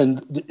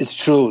 And it's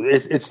true.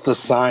 It's the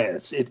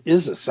science. It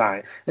is a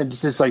science, and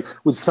it's just like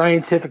with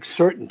scientific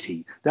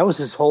certainty. That was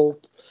his whole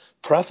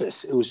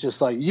preface. It was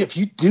just like, if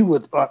you do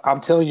what I'm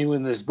telling you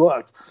in this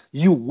book,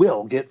 you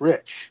will get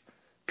rich.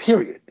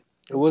 Period.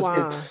 It was,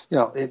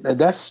 wow. And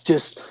that's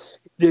just,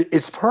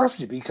 it's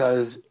perfect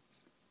because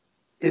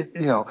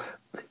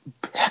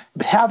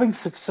having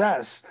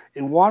success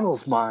in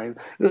Waddell's mind,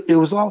 it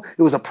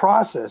was a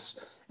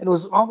process, and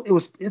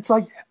it's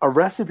like a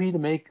recipe to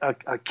make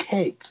a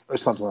cake or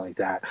something like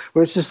that,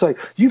 where it's just like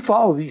you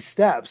follow these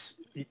steps,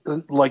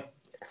 like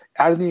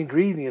adding the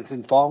ingredients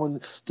and following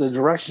the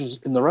directions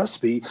in the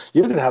recipe,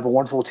 you're going to have a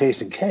wonderful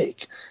tasting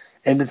cake.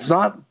 And it's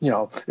not,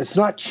 it's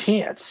not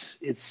chance.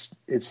 It's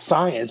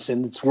science,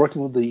 and it's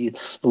working with the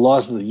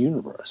laws of the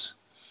universe.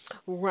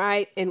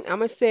 Right. And I'm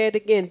going to say it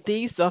again.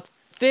 These are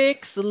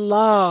fixed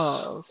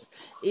laws.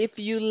 If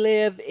you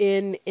live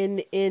in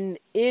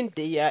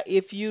India,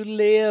 if you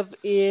live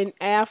in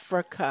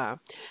Africa,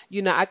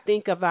 I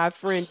think of our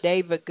friend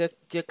David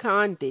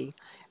Gikandi.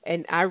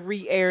 And I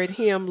re-aired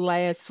him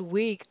last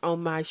week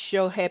on my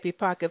show, Happy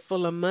Pocket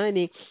Full of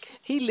Money.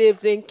 He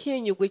lives in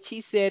Kenya, which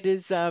he said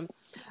is,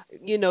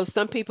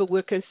 some people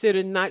would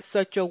consider not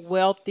such a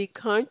wealthy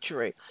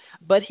country.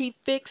 But he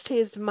fixed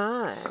his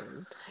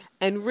mind.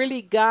 And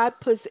really, God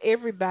puts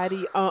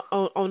everybody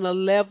on a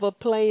level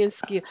playing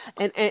skill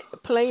and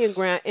playing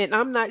ground. And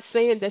I'm not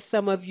saying that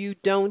some of you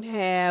don't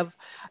have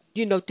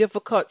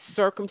difficult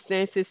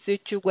circumstances,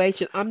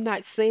 situation. I'm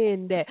not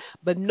saying that,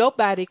 but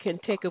nobody can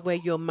take away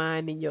your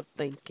mind and your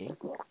thinking.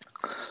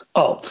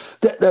 Oh,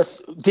 that's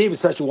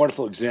David's such a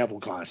wonderful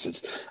example,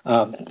 Constance.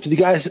 For the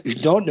guys who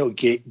don't know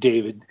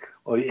David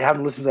or you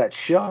haven't listened to that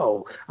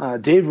show,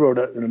 Dave wrote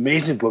an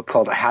amazing book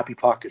called A Happy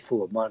Pocket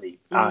Full of Money.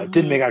 It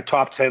didn't make our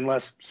top 10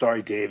 list.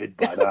 Sorry, David,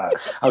 but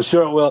I'm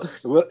sure it will.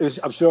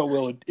 I'm sure it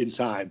will in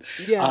time.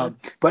 Yeah.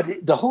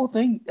 But the whole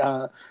thing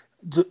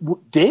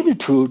David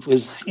proved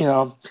was,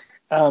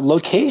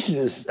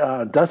 location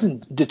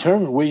doesn't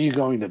determine where you're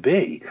going to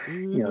be.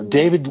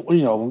 David,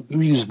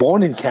 he was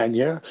born in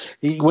Kenya.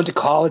 He went to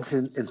college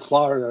in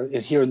Florida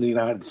and here in the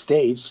United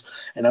States,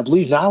 and I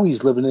believe now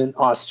he's living in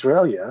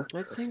Australia.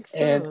 I think so.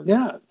 And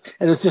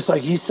and it's just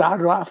like he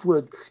started off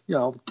with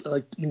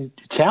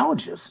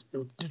challenges.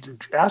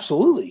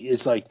 Absolutely,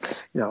 it's like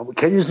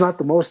Kenya's not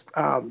the most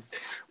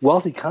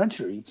wealthy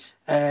country.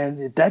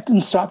 And that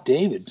didn't stop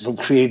David from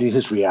creating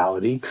his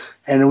reality.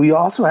 And we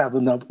also have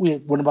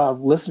one of our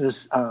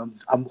listeners.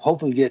 I'm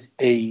hoping to get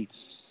a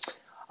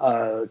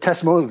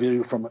testimonial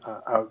video from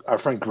our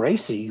friend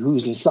Gracie,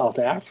 who's in South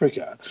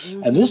Africa.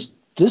 And this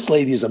this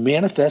lady is a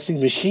manifesting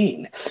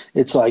machine.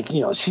 It's like,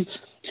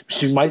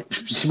 she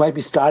might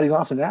be starting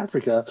off in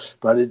Africa,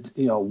 but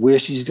where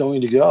she's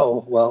going to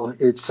go, well,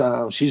 it's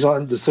she's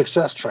on the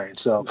success train.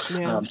 So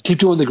keep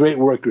doing the great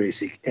work,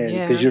 Gracie, and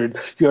because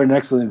you're an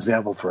excellent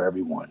example for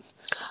everyone.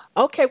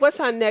 Okay, what's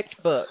our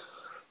next book?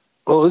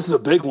 Oh, this is a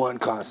big one,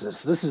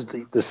 Constance. This is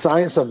the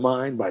Science of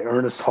Mind by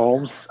Ernest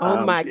Holmes.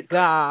 Oh my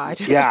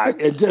God! Yeah,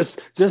 and just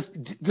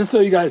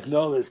so you guys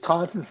know this,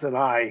 Constance and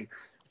I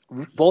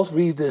both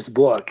read this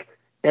book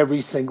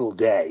every single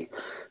day.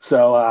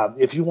 So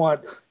if you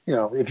want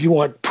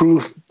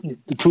proof,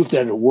 the proof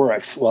that it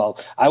works, well,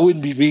 I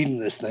wouldn't be reading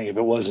this thing if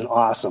it wasn't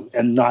awesome,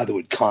 and neither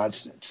would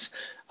Constance.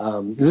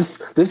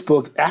 This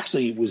book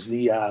actually was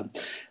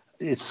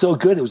it's so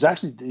good. It was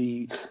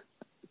actually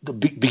the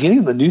beginning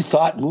of the New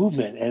Thought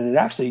movement, and it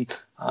actually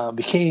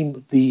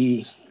became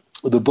the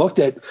book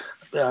that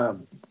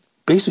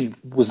basically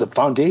was the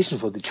foundation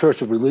for the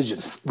Church of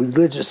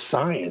Religious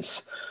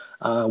Science,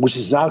 which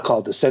is now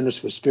called the Centers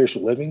for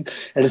Spiritual Living.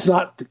 And it's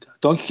not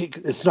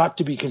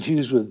to be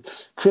confused with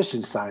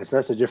Christian Science.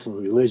 That's a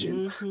different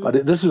religion. Mm-hmm.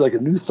 But this is like a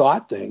New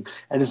Thought thing,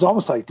 and it's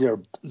almost like their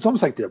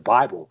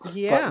Bible.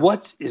 Yeah. But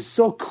what is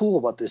so cool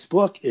about this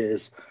book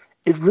is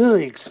it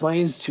really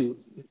explains to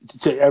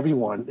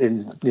everyone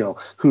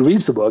who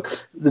reads the book,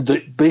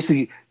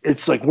 basically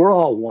it's like we're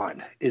all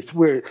one. It's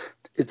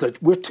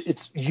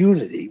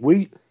unity.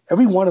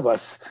 Every one of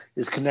us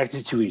is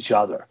connected to each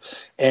other,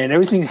 and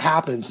everything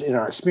happens in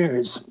our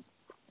experience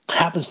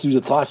happens through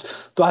the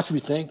thoughts we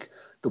think,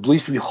 the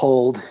beliefs we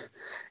hold,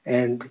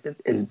 and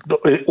going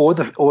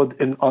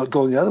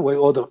the other way,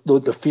 or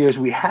the fears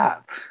we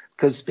have,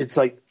 because it's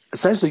like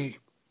essentially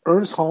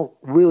Ernest Holmes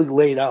really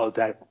laid out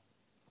that.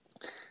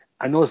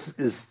 I know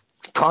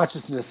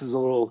consciousness is a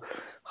little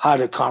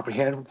hard to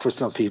comprehend for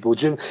some people,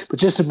 Jim, but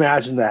just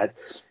imagine that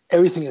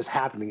everything is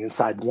happening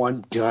inside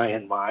one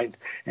giant mind,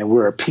 and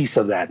we're a piece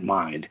of that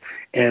mind.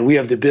 And we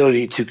have the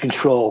ability to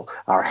control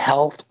our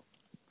health,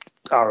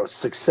 our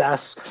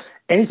success,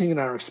 anything in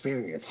our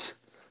experience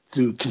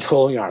through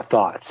controlling our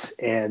thoughts.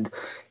 And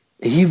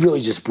he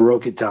really just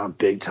broke it down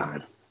big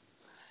time.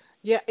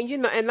 Yeah,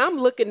 and I'm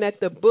looking at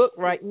the book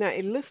right now.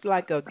 It looks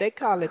like they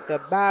call it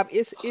the Bible.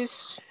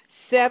 It's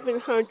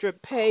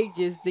 700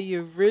 pages, the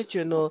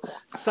original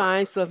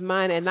Science of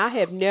Mind, and I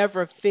have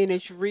never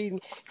finished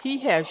reading. He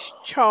has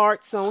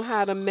charts on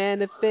how to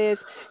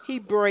manifest. He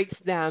breaks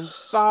down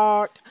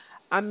thought.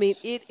 I mean,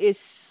 it is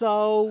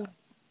so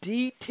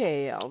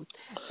detailed,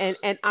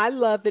 and I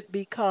love it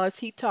because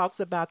he talks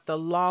about the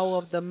law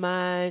of the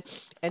mind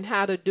and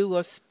how to do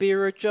a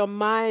spiritual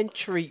mind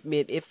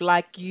treatment. If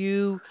like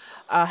you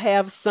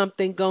have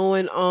something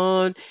going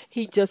on,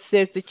 he just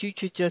says that you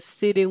should just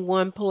sit in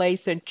one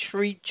place and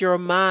treat your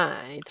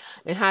mind.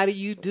 And how do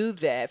you do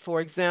that?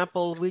 For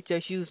example, we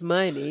just use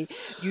money.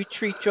 You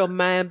treat your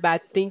mind by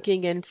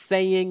thinking and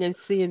saying and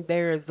seeing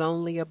there is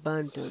only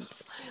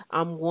abundance.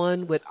 I'm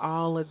one with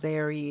all of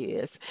there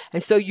is.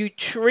 And so you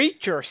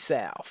treat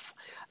yourself.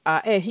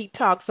 And he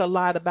talks a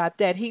lot about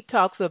that. He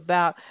talks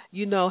about,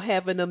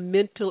 having a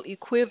mental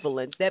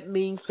equivalent. That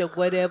means that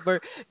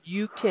whatever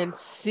you can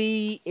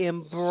see,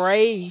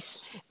 embrace,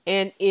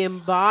 and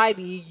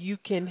embody, you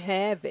can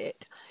have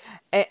it.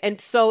 And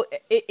so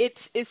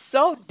it's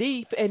so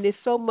deep, and it's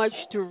so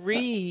much to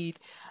read.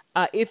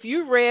 If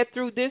you read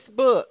through this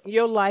book,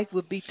 your life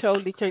would be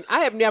totally changed.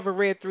 I have never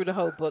read through the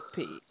whole book,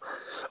 Pete.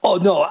 Oh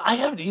no, I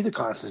haven't either,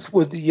 Constance.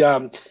 With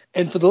the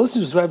and for the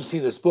listeners who haven't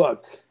seen this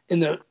book, in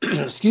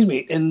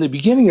the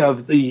beginning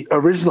of the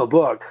original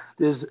book,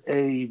 there's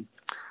a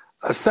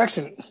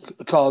section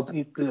called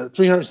the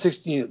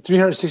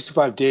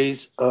 365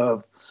 Days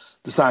of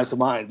the Science of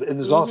Mind, and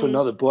there's also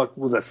another book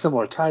with a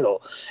similar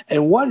title.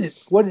 And what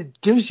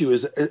it gives you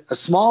is a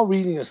small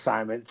reading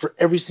assignment for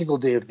every single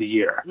day of the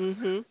year.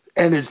 Mm-hmm.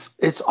 And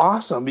it's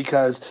awesome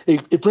because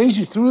it brings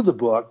you through the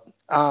book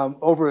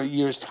over a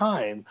year's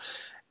time,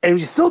 and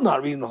you're still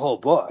not reading the whole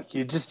book.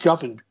 You're just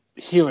jumping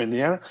here and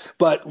there.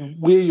 But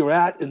where you're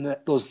at in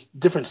those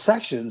different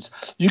sections,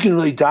 you can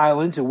really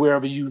dial into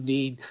wherever you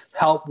need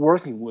help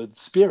working with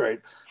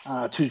spirit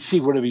to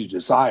achieve whatever you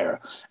desire.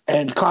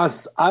 And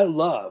because I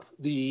love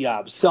the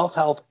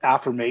self-help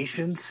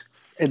affirmations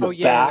in the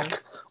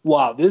back.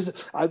 Wow,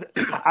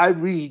 I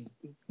read.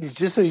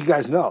 Just so you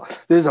guys know,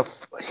 there's a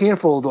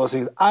handful of those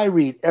things I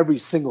read every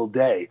single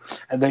day,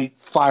 and they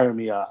fire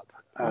me up.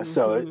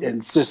 So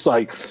it's just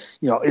like,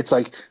 it's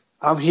like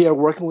I'm here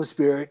working with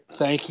spirit.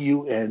 Thank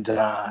you, and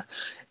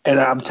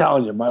I'm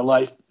telling you, my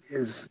life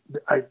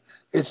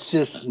it's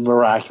just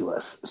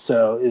miraculous.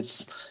 So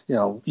it's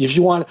if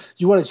you want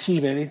to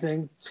achieve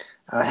anything,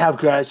 have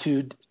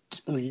gratitude.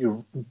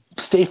 You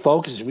stay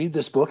focused. Read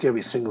this book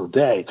every single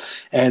day,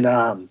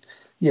 and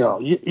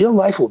your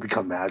life will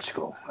become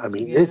magical. I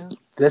mean,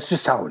 that's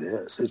just how it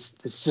is.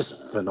 It's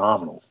just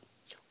phenomenal.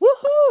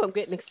 Woohoo! I'm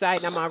getting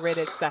excited. I'm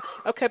already excited.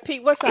 Okay,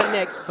 Pete, what's our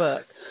next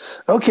book?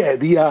 Okay,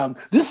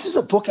 this is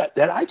a book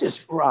that I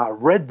just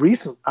read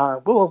recently.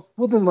 Well,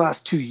 within the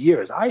last 2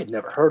 years, I had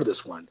never heard of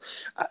this one,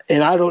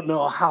 and I don't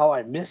know how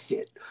I missed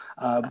it.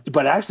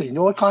 But actually, you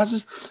know what,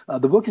 Constance?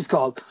 The book is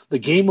called "The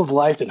Game of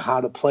Life and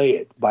How to Play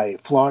It" by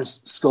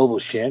Florence Scovel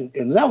Shinn,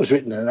 and that was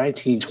written in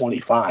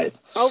 1925.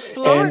 Oh,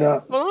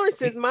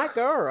 Florence is my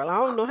girl. I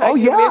don't know how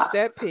you missed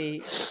that,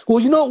 Pete. Well,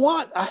 you know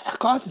what,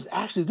 Constance?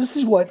 Actually, this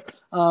is what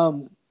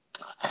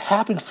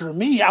happened for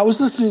me. I was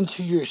listening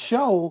to your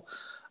show.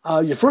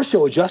 Your first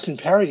show with Justin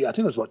Perry, I think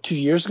it was about 2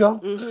 years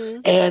ago,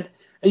 and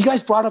you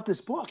guys brought up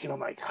this book, and I'm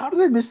like, how did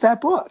I miss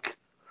that book?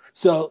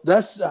 So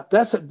that's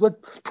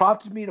what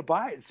prompted me to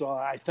buy it. So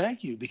I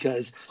thank you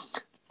because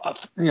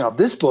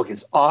this book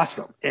is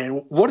awesome.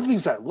 And one of the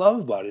things I love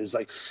about it is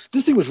like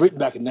this thing was written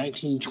back in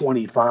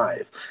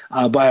 1925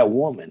 by a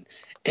woman.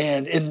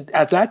 And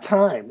at that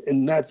time,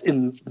 and that's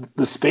in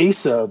the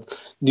space of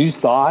New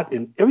Thought,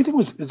 and everything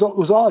it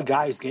was all a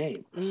guy's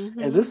game.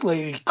 And this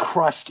lady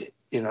crushed it.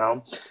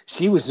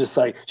 She was just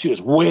like, she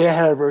was way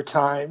ahead of her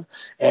time.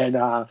 And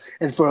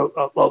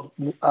for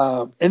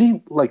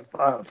any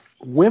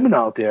women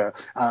out there,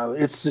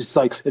 it's just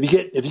like, if you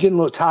get a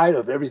little tired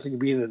of everything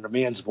being in a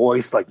man's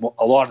voice, like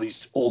a lot of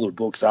these older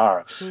books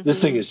are,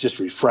 this thing is just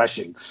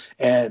refreshing.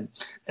 And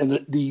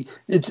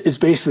it's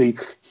basically,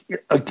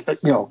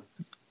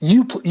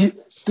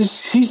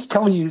 she's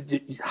telling you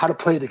how to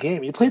play the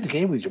game. You play the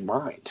game with your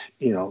mind.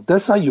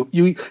 That's how you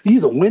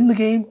either win the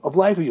game of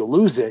life or you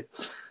lose it.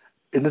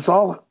 And it's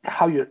all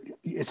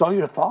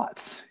your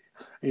thoughts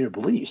and your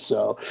beliefs.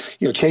 So,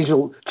 change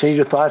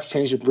your thoughts,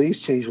 change your beliefs,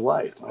 change your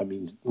life. I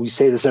mean, we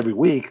say this every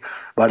week,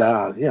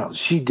 but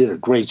she did a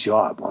great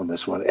job on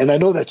this one. And I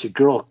know that's your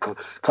girl,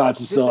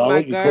 Constance, so I'll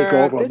let you take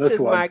over on this one. This is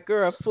my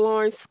girl,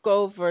 Florence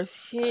Scovel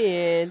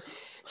Shinn.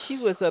 She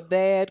was a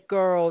bad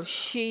girl.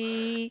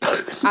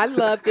 I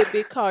loved it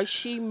because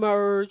she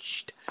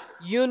merged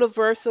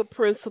universal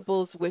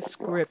principles with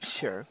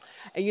scripture.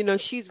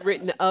 And she's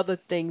written other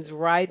things,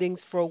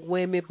 writings for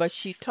women, but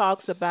she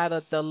talks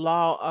about the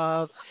law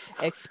of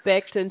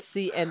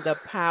expectancy and the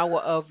power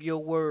of your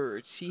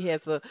words. She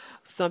has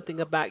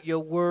something about your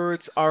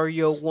words are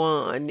your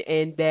one,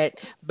 and that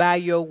by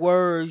your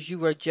words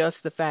you are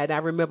justified. I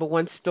remember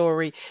one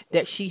story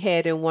that she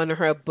had in one of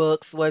her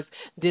books was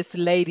this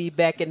lady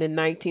back in the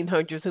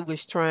 1900s who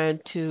was trying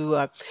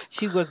to,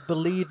 she was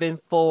believing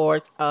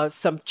for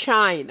some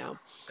china.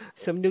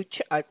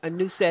 A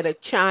new set of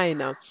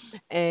china,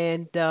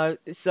 and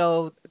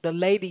so the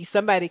lady,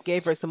 somebody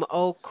gave her some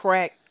old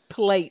cracked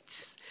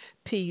plates,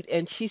 Pete,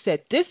 and she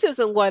said, "This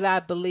isn't what I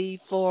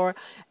believe for."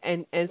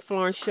 And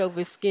Florence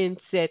Scovel Shinn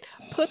said,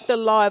 "Put the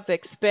law of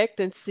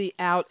expectancy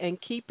out and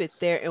keep it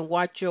there, and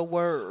watch your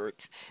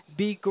words.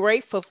 Be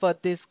grateful for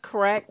this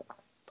cracked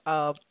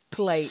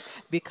plate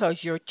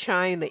because your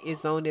china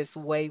is on its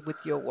way with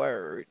your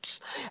words."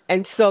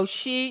 And so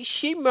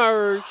she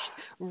merged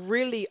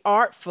really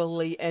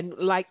artfully, and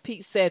like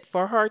Pete said,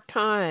 for her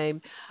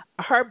time,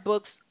 her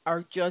books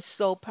are just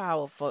so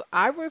powerful.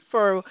 I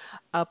refer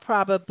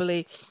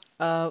probably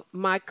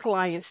my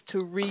clients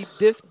to read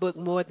this book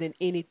more than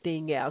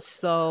anything else.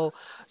 So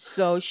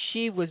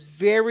she was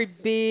very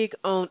big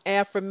on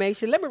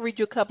affirmation. Let me read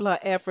you a couple of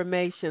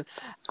affirmations.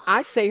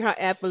 I say her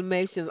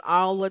affirmations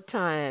all the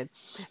time.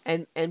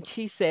 And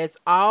she says,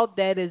 "All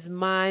that is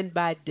mine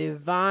by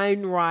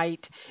divine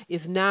right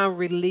is now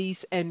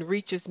released and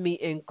reaches me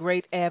in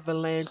great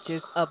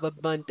avalanches of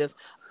abundance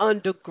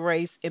under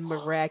grace in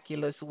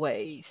miraculous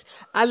ways."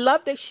 I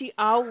love that she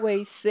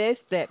always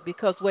says that,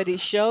 because what it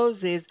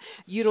shows is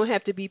you don't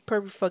have to be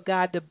perfect for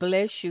God to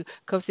bless you,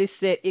 because it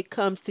said it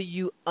comes to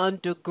you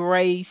under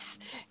grace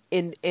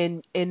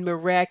in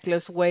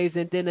miraculous ways.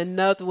 And then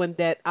another one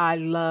that I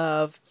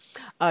love,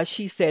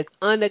 she says,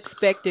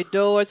 "Unexpected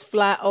doors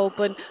fly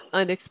open,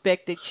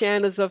 unexpected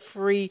channels are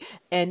free,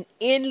 and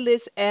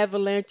endless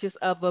avalanches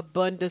of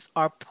abundance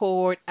are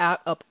poured out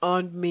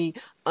upon me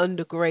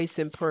under grace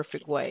in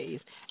perfect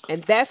ways."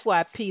 And that's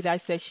why, Pete, I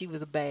said she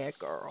was a bad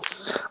girl.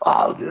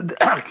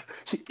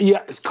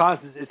 Yeah,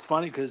 it's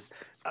funny because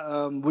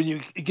when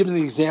you give me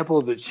the example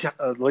of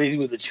the lady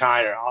with the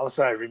china, all of a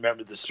sudden I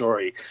remember the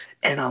story,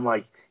 and I'm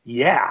like,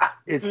 yeah,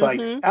 it's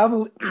like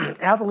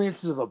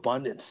avalanches of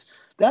abundance.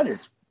 That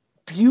is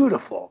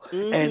beautiful.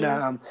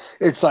 And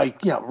it's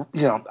like,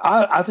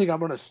 I think I'm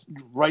going to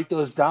write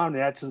those down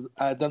and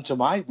add them to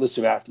my list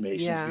of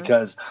affirmations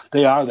because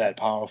they are that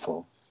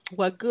powerful.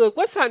 Well, good.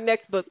 What's our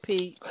next book,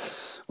 Pete?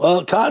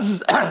 Well,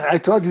 Constance, I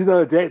told you the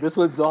other day, this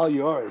one's all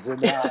yours.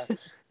 And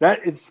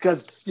that it's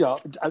because,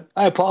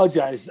 I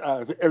apologize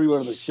for everyone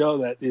on the show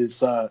that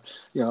is, I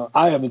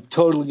am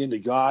totally into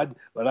God,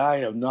 but I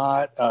am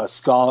not a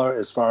scholar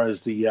as far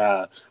as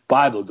the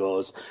Bible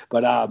goes.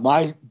 But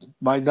my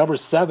number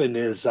 7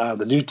 is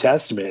the New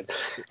Testament.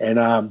 And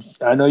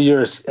I know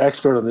you're an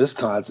expert on this,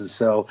 Constance,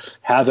 so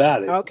have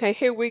at it. Okay,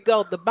 here we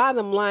go. The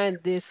bottom line,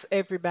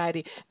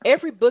 everybody,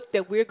 every book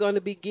that we're going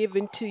to be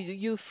giving to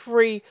you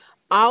free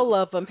All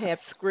of them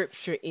have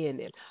scripture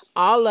in it.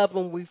 All of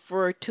them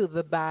refer to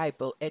the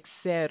Bible,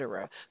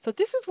 etc. So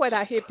this is what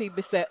I hear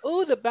people say,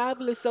 oh, the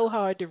Bible is so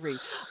hard to read.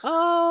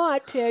 Oh, I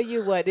tell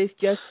you what, it's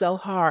just so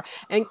hard.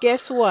 And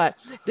guess what?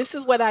 This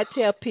is what I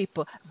tell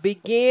people.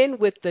 Begin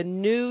with the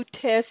New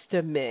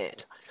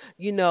Testament.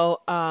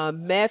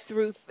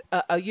 Matthew,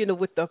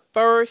 with the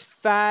first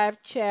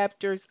 5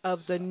 chapters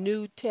of the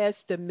New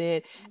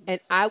Testament, and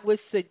I would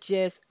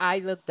suggest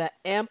either the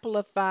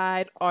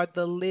Amplified or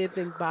the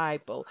Living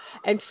Bible.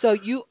 And so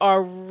you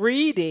are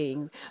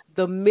reading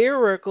the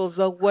miracles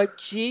of what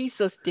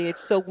Jesus did.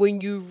 So when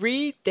you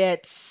read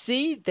that,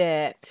 see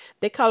that,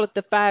 they call it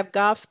the 5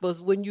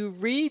 Gospels. When you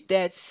read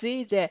that,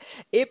 see that,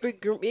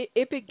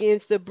 it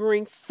begins to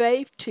bring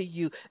faith to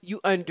you. You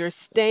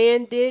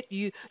understand it.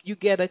 You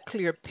get a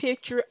clear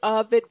picture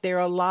of it. There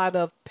are a lot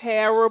of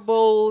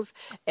parables,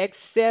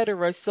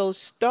 etc. So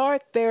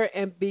start there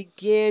and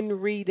begin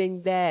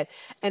reading that.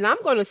 And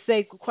I'm going to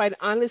say quite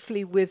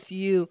honestly with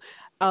you,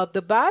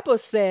 the Bible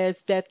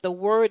says that the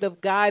Word of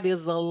God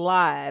is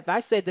alive.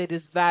 I say that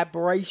it's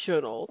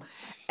vibrational.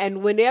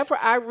 And whenever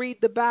I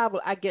read the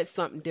Bible, I get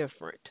something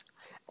different.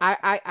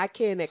 I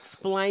can't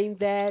explain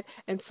that.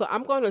 And so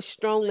I'm going to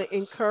strongly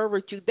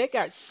encourage you. They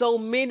got so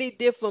many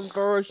different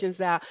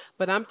versions out,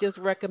 but I'm just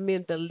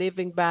recommend the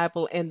Living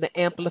Bible and the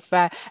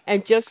Amplified,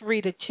 and just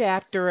read a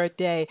chapter a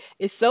day.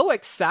 It's so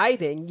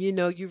exciting.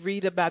 You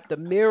read about the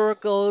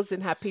miracles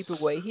and how people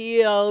were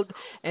healed,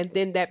 and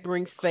then that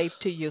brings faith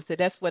to you. So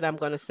that's what I'm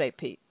going to say,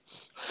 Pete.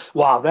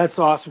 Wow, that's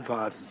awesome,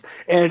 Constance.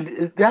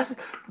 And that's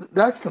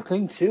the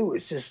thing too.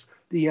 It's just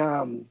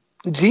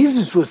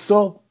Jesus was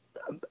so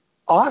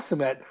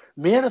awesome at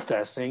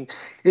manifesting.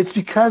 It's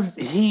because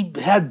he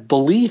had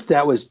belief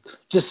that was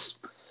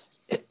just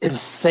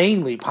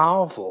insanely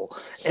powerful.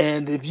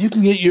 And if you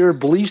can get your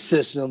belief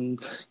system,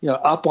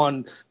 up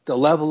on the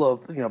level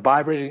of,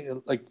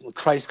 vibrating like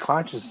Christ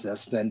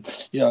consciousness, then,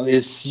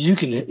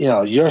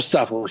 your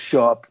stuff will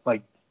show up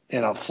like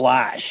in a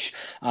flash.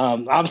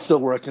 I'm still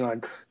working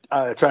on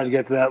trying to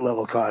get to that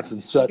level,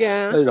 Constance. But,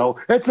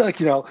 it's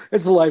like,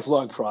 it's a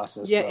lifelong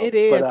process. Yeah, so. it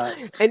is. But,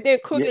 and then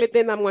quickly,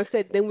 then I'm going to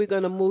say, then we're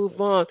going to move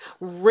on.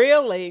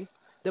 Really,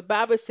 the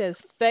Bible says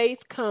faith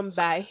comes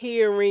by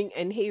hearing,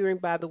 and hearing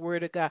by the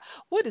word of God.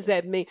 What does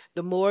that mean?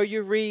 The more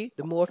you read,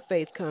 the more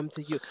faith comes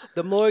to you.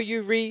 The more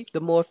you read, the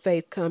more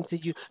faith comes to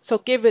you. So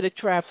give it a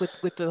try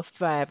with the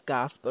 5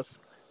 Gospels.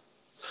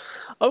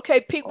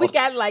 Okay, Pete, we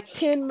got like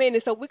 10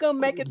 minutes, so we're gonna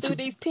make it through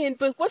these 10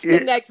 books. What's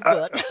the next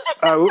book?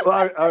 All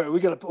right,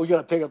 we gotta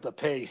pick up the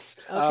pace.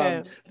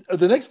 Okay.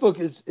 The next book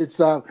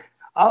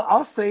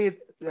I'll say it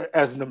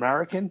as an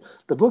American.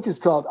 The book is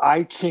called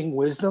I Ching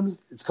Wisdom.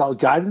 It's called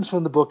Guidance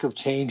from the Book of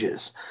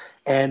Changes,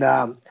 and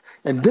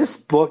this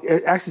book,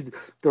 actually,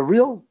 the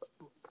real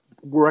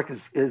work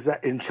is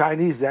in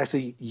Chinese is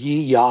actually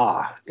Yi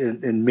Ya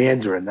in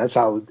Mandarin. That's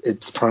how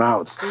it's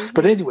pronounced. Mm-hmm.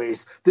 But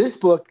anyways, this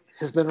book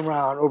has been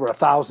around over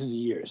 1,000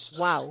 years.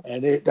 Wow.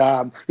 And it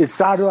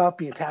started out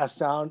being passed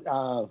down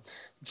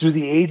through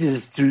the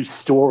ages through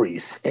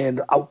stories.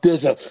 And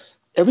there's a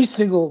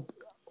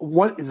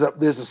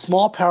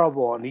small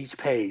parable on each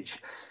page,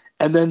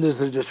 and then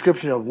there's a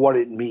description of what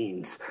it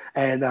means.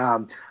 And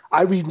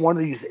I read one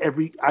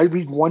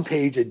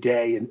page a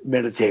day and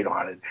meditate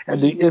on it. And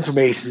the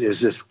information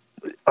is just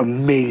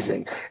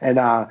amazing. And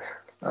I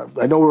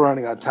know we're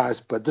running out of time,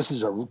 but this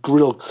is a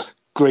real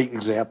great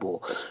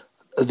example.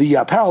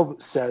 The parable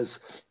says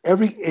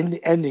every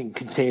ending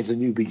contains a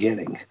new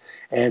beginning.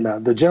 And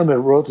the gentleman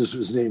who wrote this,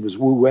 his name was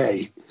Wu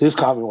Wei. His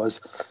comment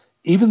was,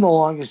 even the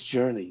longest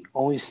journey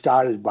only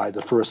started by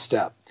the first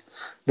step.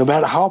 No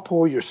matter how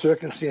poor your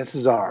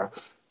circumstances are,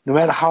 no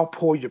matter how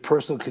poor your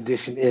personal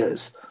condition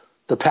is,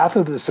 the path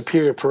of the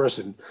superior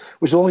person,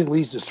 which only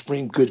leads to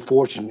supreme good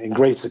fortune and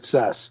great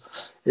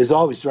success, is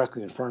always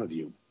directly in front of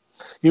you.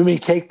 You may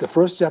take the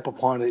first step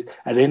upon it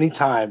at any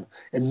time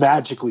and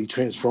magically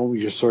transform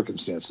your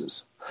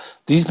circumstances.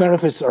 These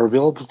benefits are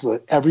available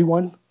to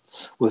everyone,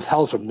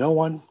 withheld from no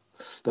one.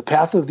 The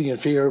path of the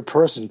inferior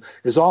person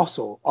is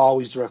also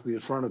always directly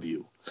in front of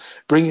you,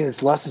 bringing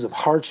its lessons of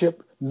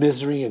hardship,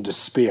 misery, and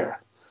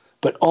despair,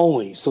 but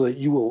only so that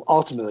you will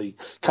ultimately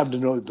come to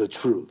know the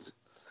truth.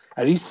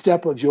 At each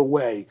step of your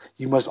way,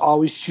 you must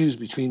always choose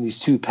between these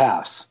two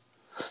paths.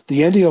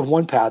 The ending of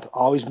one path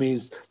always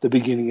means the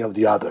beginning of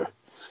the other.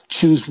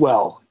 Choose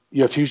well.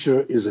 Your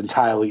future is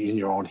entirely in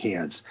your own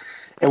hands.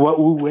 And what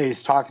Wu Wei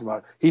is talking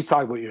about, he's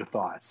talking about your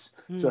thoughts.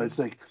 So it's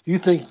like you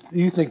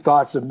think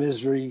thoughts of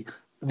misery,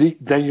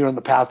 then you're on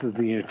the path of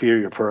the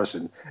inferior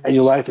person, and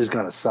your life is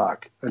going to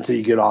suck until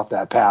you get off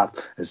that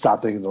path and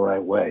start thinking the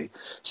right way.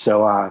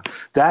 So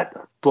that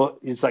book,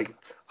 it's like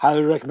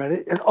highly recommend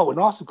it. And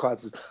also,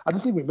 Constance, I don't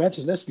think we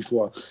mentioned this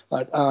before,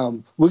 but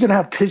we're going to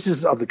have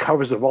pictures of the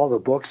covers of all the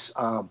books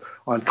on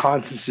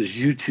Constance's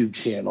YouTube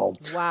channel.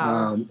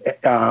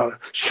 Wow.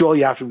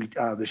 Shortly after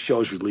the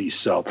show's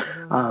released. So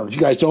if you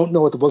guys don't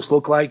know what the books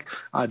look like,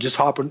 just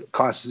hop on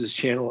Constance's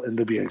channel, and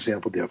there'll be an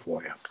example there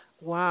for you.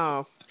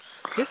 Wow.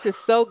 This is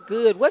so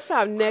good. What's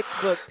our next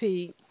book,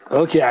 Pete?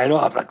 Okay, I know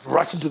I'm like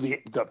rushing to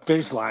the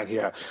finish line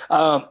here.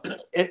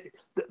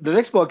 The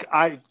next book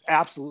I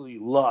absolutely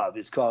love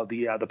is called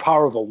The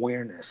Power of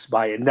Awareness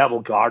by Neville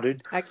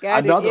Goddard. I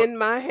got it in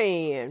my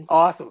hand.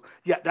 Awesome.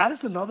 Yeah, that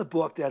is another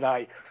book that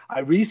I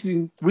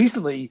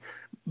recently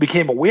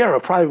became aware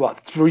of probably about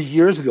 3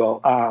 years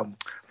ago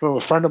from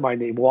a friend of mine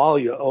named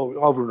Wally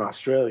over in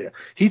Australia.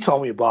 He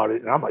told me about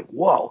it, and I'm like,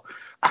 whoa,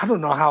 I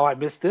don't know how I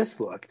missed this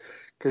book.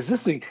 Because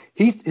this thing,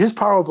 his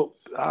power of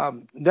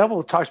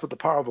Neville talks about the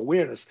power of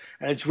awareness,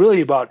 and it's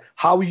really about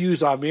how we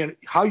use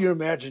how your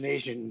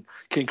imagination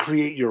can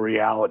create your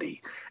reality.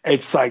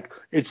 It's like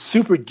it's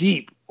super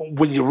deep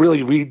when you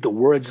really read the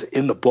words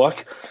in the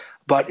book,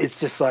 but it's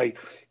just like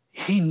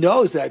he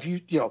knows that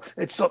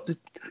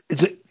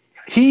if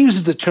he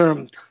uses the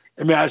term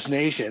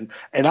imagination,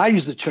 and I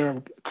use the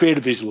term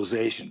creative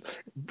visualization.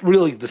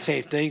 Really the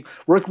same thing.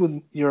 Working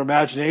with your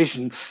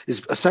imagination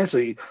is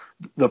essentially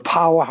the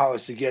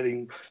powerhouse to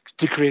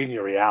creating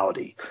your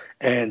reality.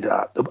 And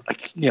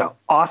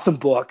awesome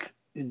book.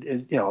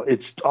 And,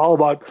 it's all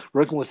about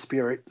working with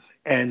spirit,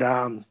 and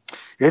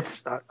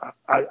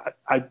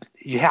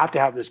you have to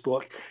have this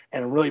book,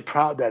 and I'm really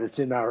proud that it's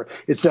in our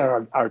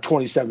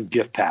 27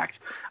 gift pack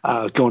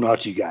going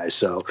out to you guys.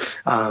 So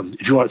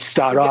if you want to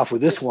start off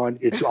with this one,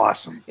 it's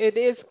awesome. It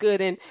is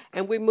good, and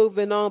we're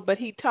moving on. But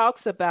he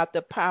talks about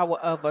the power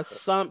of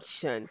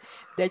assumption,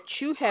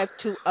 that you have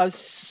to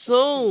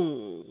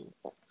assume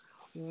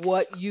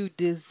what you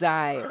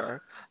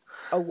desire.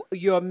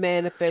 Your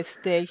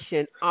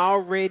manifestation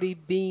already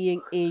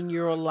being in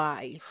your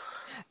life.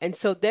 And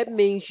so that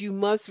means you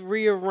must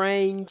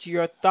rearrange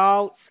your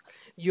thoughts,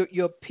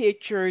 your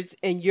pictures,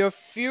 and your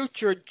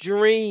future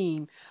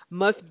dream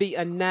must be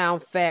a now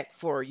fact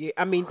for you.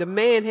 I mean, the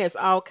man has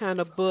all kind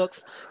of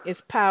books.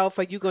 It's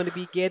powerful. You're going to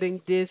be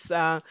getting this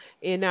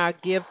in our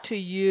gift to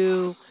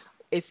you.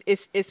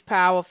 It's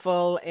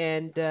powerful,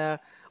 and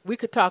we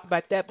could talk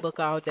about that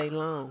book all day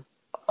long.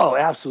 Oh,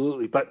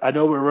 absolutely. But I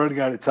know we're running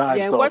out of time.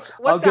 Yeah, so what's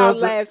our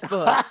last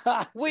book?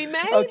 We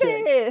made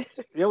it.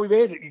 Yeah, we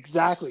made it.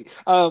 Exactly.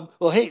 Well,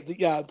 hey,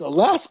 the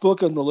last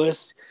book on the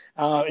list,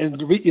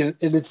 and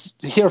it's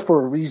here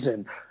for a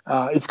reason.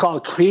 It's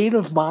called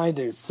Creative Mind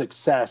and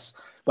Success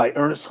by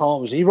Ernest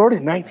Holmes. He wrote it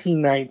in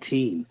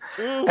 1919.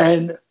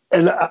 Mm-hmm.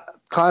 And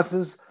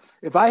Constance,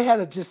 if I had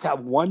to just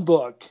have one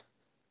book,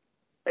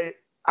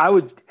 I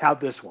would have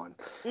this one.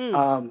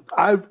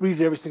 I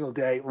read it every single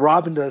day.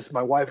 Robin does.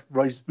 My wife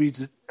reads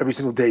it every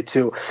single day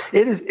too.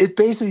 It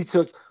basically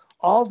took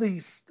all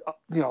these,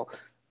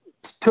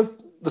 took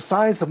the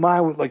science of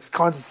mind, with, like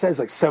Constance says,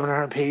 like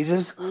 700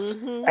 pages,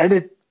 and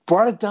it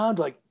brought it down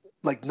to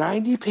like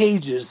 90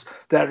 pages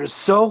that are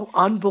so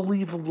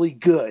unbelievably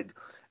good.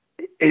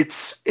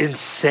 It's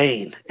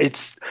insane.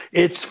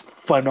 It's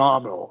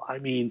phenomenal. I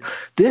mean,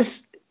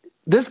 this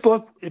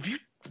book, if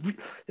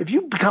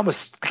you became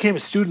a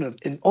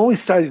student and only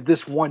studied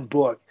this one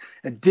book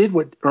and did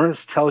what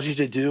Ernest tells you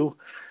to do,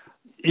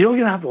 you're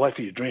going to have the life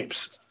of your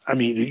dreams. I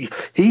mean,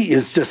 he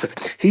was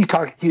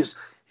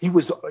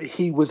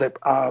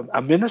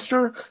a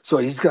minister, so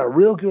he's got a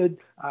real good,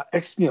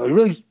 he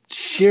really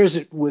shares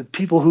it with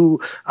people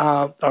who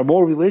are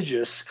more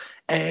religious,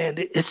 and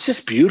it's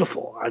just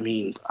beautiful. I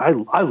mean,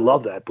 I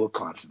love that book,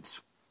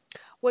 Constance.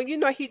 Well,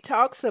 he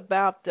talks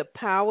about the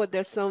power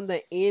that's on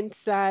the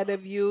inside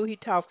of you. He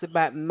talks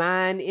about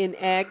mind in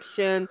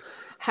action,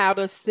 how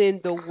to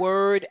send the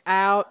word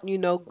out,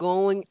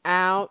 going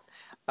out,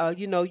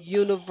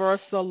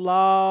 universal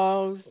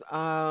laws,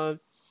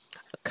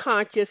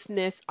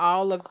 consciousness,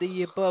 all of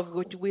the above,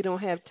 which we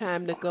don't have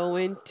time to go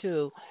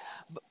into.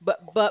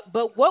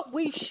 But what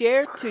we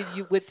shared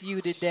with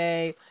you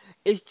today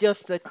is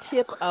just the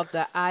tip of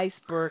the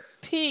iceberg.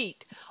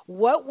 Pete,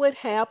 what would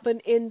happen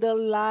in the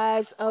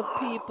lives of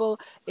people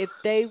if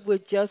they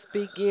would just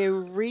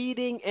begin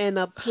reading and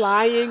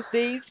applying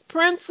these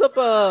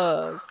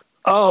principles?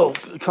 Oh,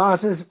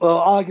 Constance, well,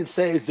 all I can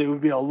say is there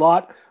would be a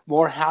lot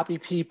more happy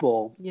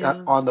people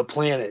on the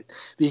planet,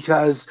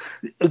 because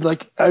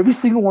like every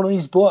single one of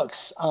these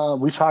books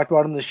we've talked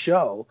about on the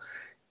show,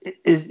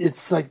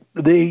 it's like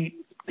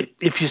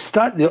if you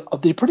start,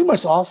 they pretty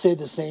much all say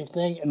the same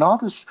thing, and all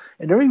this,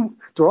 and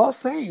they're all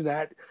saying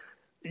that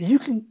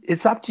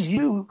it's up to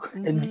you,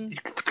 and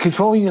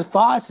controlling your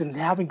thoughts and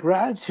having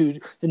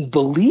gratitude and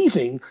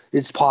believing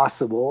it's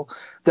possible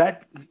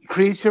that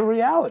creates your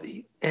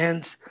reality.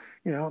 And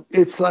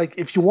it's like,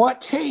 if you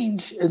want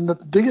change, and the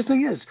biggest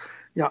thing is,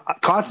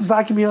 Constance and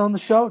I can be on the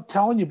show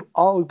telling you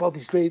all about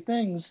these great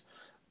things,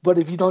 but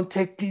if you don't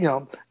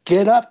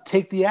get up,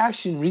 take the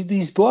action, read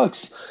these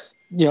books,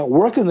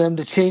 work on them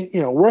to change,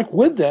 work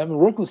with them and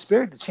work with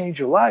spirit to change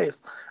your life,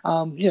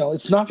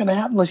 it's not going to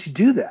happen unless you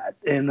do that.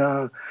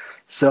 And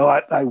so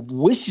I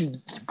wish you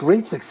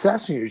great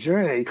success in your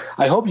journey.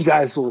 I hope you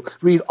guys will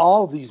read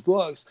all of these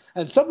books,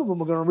 and some of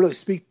them are going to really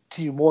speak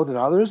to you more than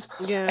others.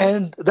 Yeah.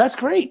 And that's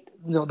great.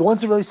 The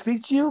ones that really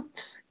speak to you,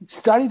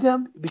 study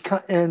them,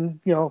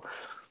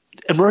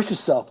 immerse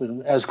yourself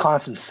in, as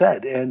Constance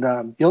said,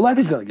 and your life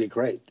is going to get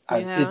great.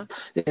 Yeah.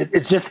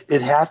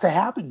 It has to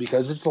happen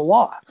because it's a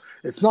law.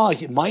 It's not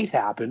like it might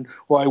happen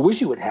or I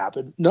wish it would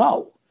happen.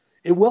 No,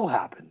 it will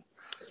happen.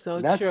 So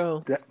And that's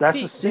true. that's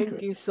Pete, the secret.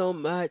 thank you so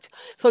much.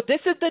 So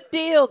this is the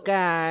deal,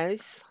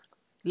 guys,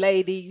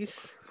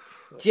 ladies,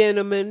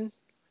 gentlemen,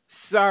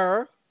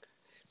 sir.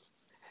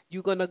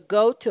 You're going to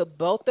go to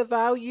both of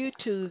our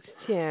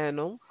YouTube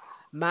channel.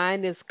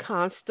 Mine is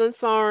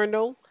Constance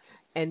Arnold,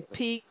 and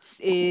Pete's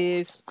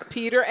is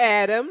Peter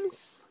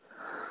Adams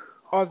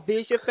or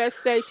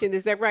Visualfestation.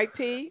 Is that right,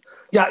 Pete?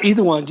 Yeah,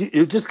 either one.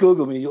 You just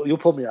Google me. You'll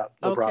pull me up.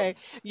 No problem. Okay.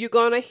 You're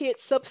going to hit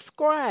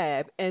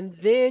subscribe, and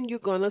then you're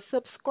going to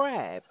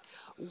subscribe.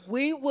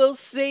 We will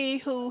see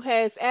who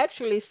has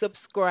actually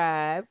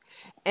subscribed,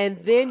 and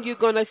then you're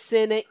going to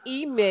send an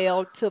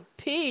email to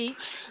Pete,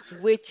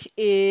 which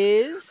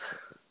is,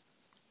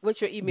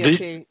 what's your email,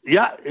 Pete?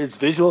 Yeah, it's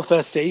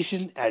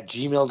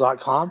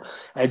visualfestation@gmail.com.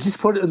 And just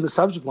put it in the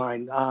subject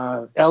line,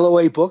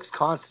 LOA Books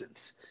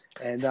Constance.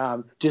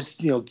 And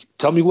just,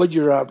 tell me what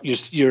your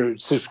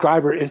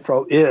subscriber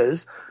info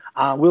is.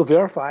 We'll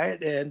verify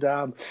it, and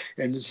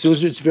as soon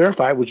as it's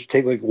verified, which will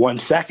take like 1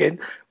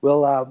 second,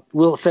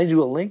 we'll send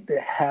you a link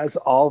that has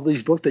all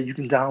these books that you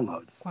can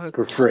download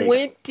for free.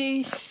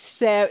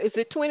 27. Is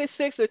it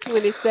 26 or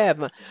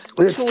 27?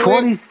 It's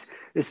 20.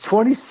 It's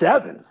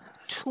 27.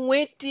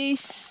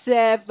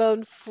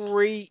 27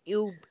 free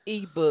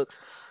ebooks.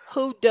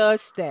 Who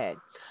does that?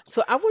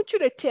 So I want you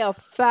to tell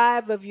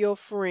 5 of your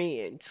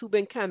friends who've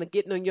been kind of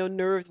getting on your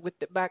nerves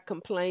about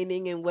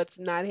complaining and what's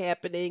not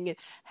happening and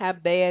how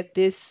bad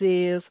this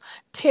is.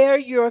 Tell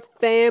your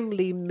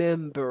family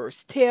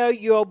members, tell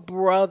your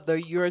brother,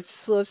 your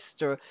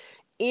sister,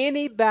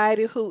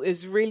 anybody who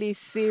is really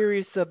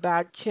serious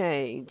about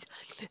change.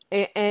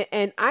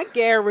 And I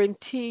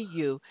guarantee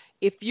you,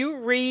 if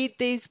you read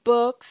these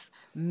books,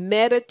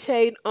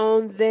 meditate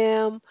on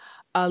them,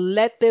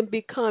 let them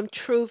become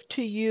truth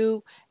to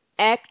you,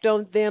 act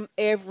on them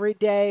every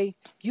day,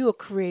 you'll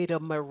create a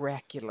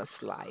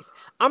miraculous life.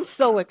 I'm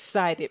so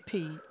excited,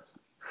 Pete.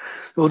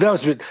 Well, that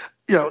was good.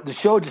 The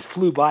show just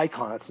flew by,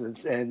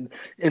 Constance, and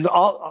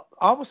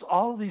almost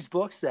all of these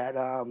books that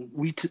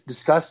we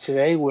discussed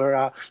today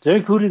were they're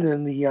included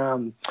in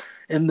the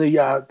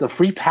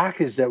free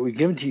package that we're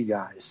giving to you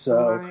guys.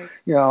 So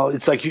Right.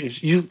 It's like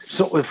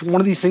so if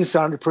one of these things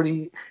sounded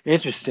pretty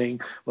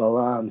interesting,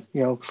 well,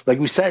 like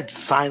we said,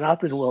 sign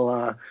up and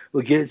we'll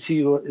get it to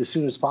you as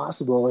soon as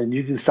possible, and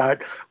you can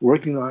start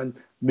working on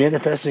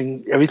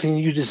manifesting everything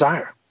you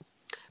desire.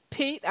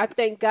 Pete, I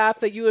thank God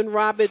for you and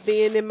Robert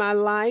being in my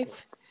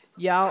life.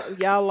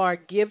 Y'all are a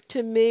gift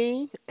to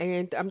me,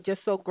 and I'm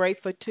just so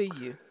grateful to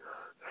you.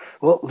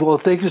 Well,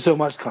 thank you so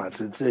much,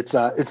 Constance. It's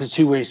a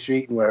two-way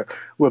street, and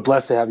we're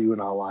blessed to have you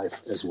in our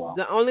life as well.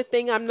 The only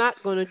thing I'm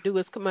not going to do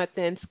is come out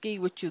there and ski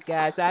with you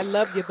guys. I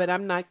love you, but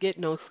I'm not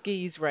getting on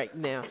skis right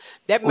now.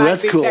 That might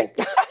That's be cool. that.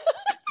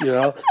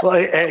 Well,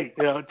 hey,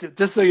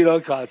 just so you know,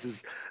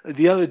 Constance,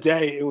 the other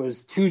day it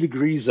was 2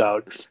 degrees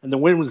out and the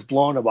wind was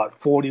blowing about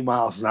 40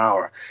 miles an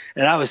hour.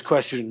 And I was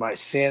questioning my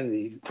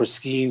sanity for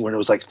skiing when it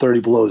was like 30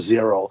 below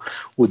zero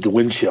with the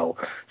wind chill.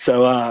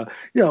 So,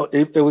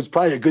 it was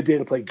probably a good day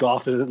to play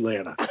golf in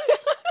Atlanta.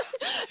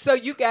 So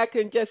you guys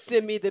can just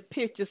send me the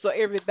picture. So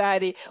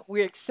everybody,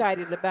 we're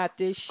excited about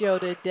this show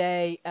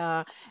today.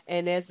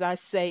 And as I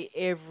say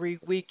every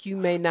week, you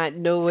may not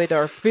know it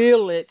or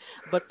feel it,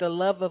 but the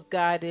love of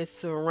God is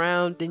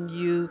surrounding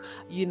you.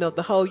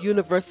 The whole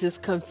universe is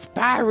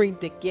conspiring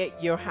to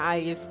get your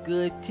highest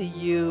good to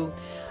you.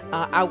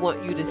 I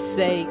want you to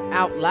say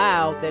out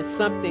loud that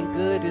something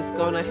good is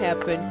going to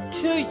happen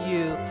to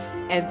you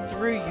and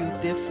through you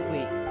this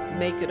week.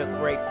 Make it a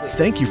great week.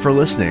 Thank you for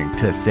listening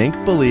to Think,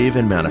 Believe,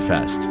 and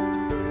Manifest.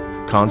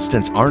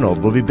 Constance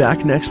Arnold will be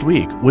back next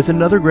week with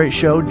another great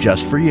show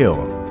just for you.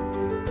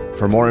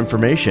 For more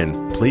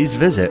information, please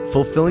visit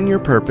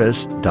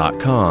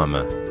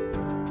fulfillingyourpurpose.com.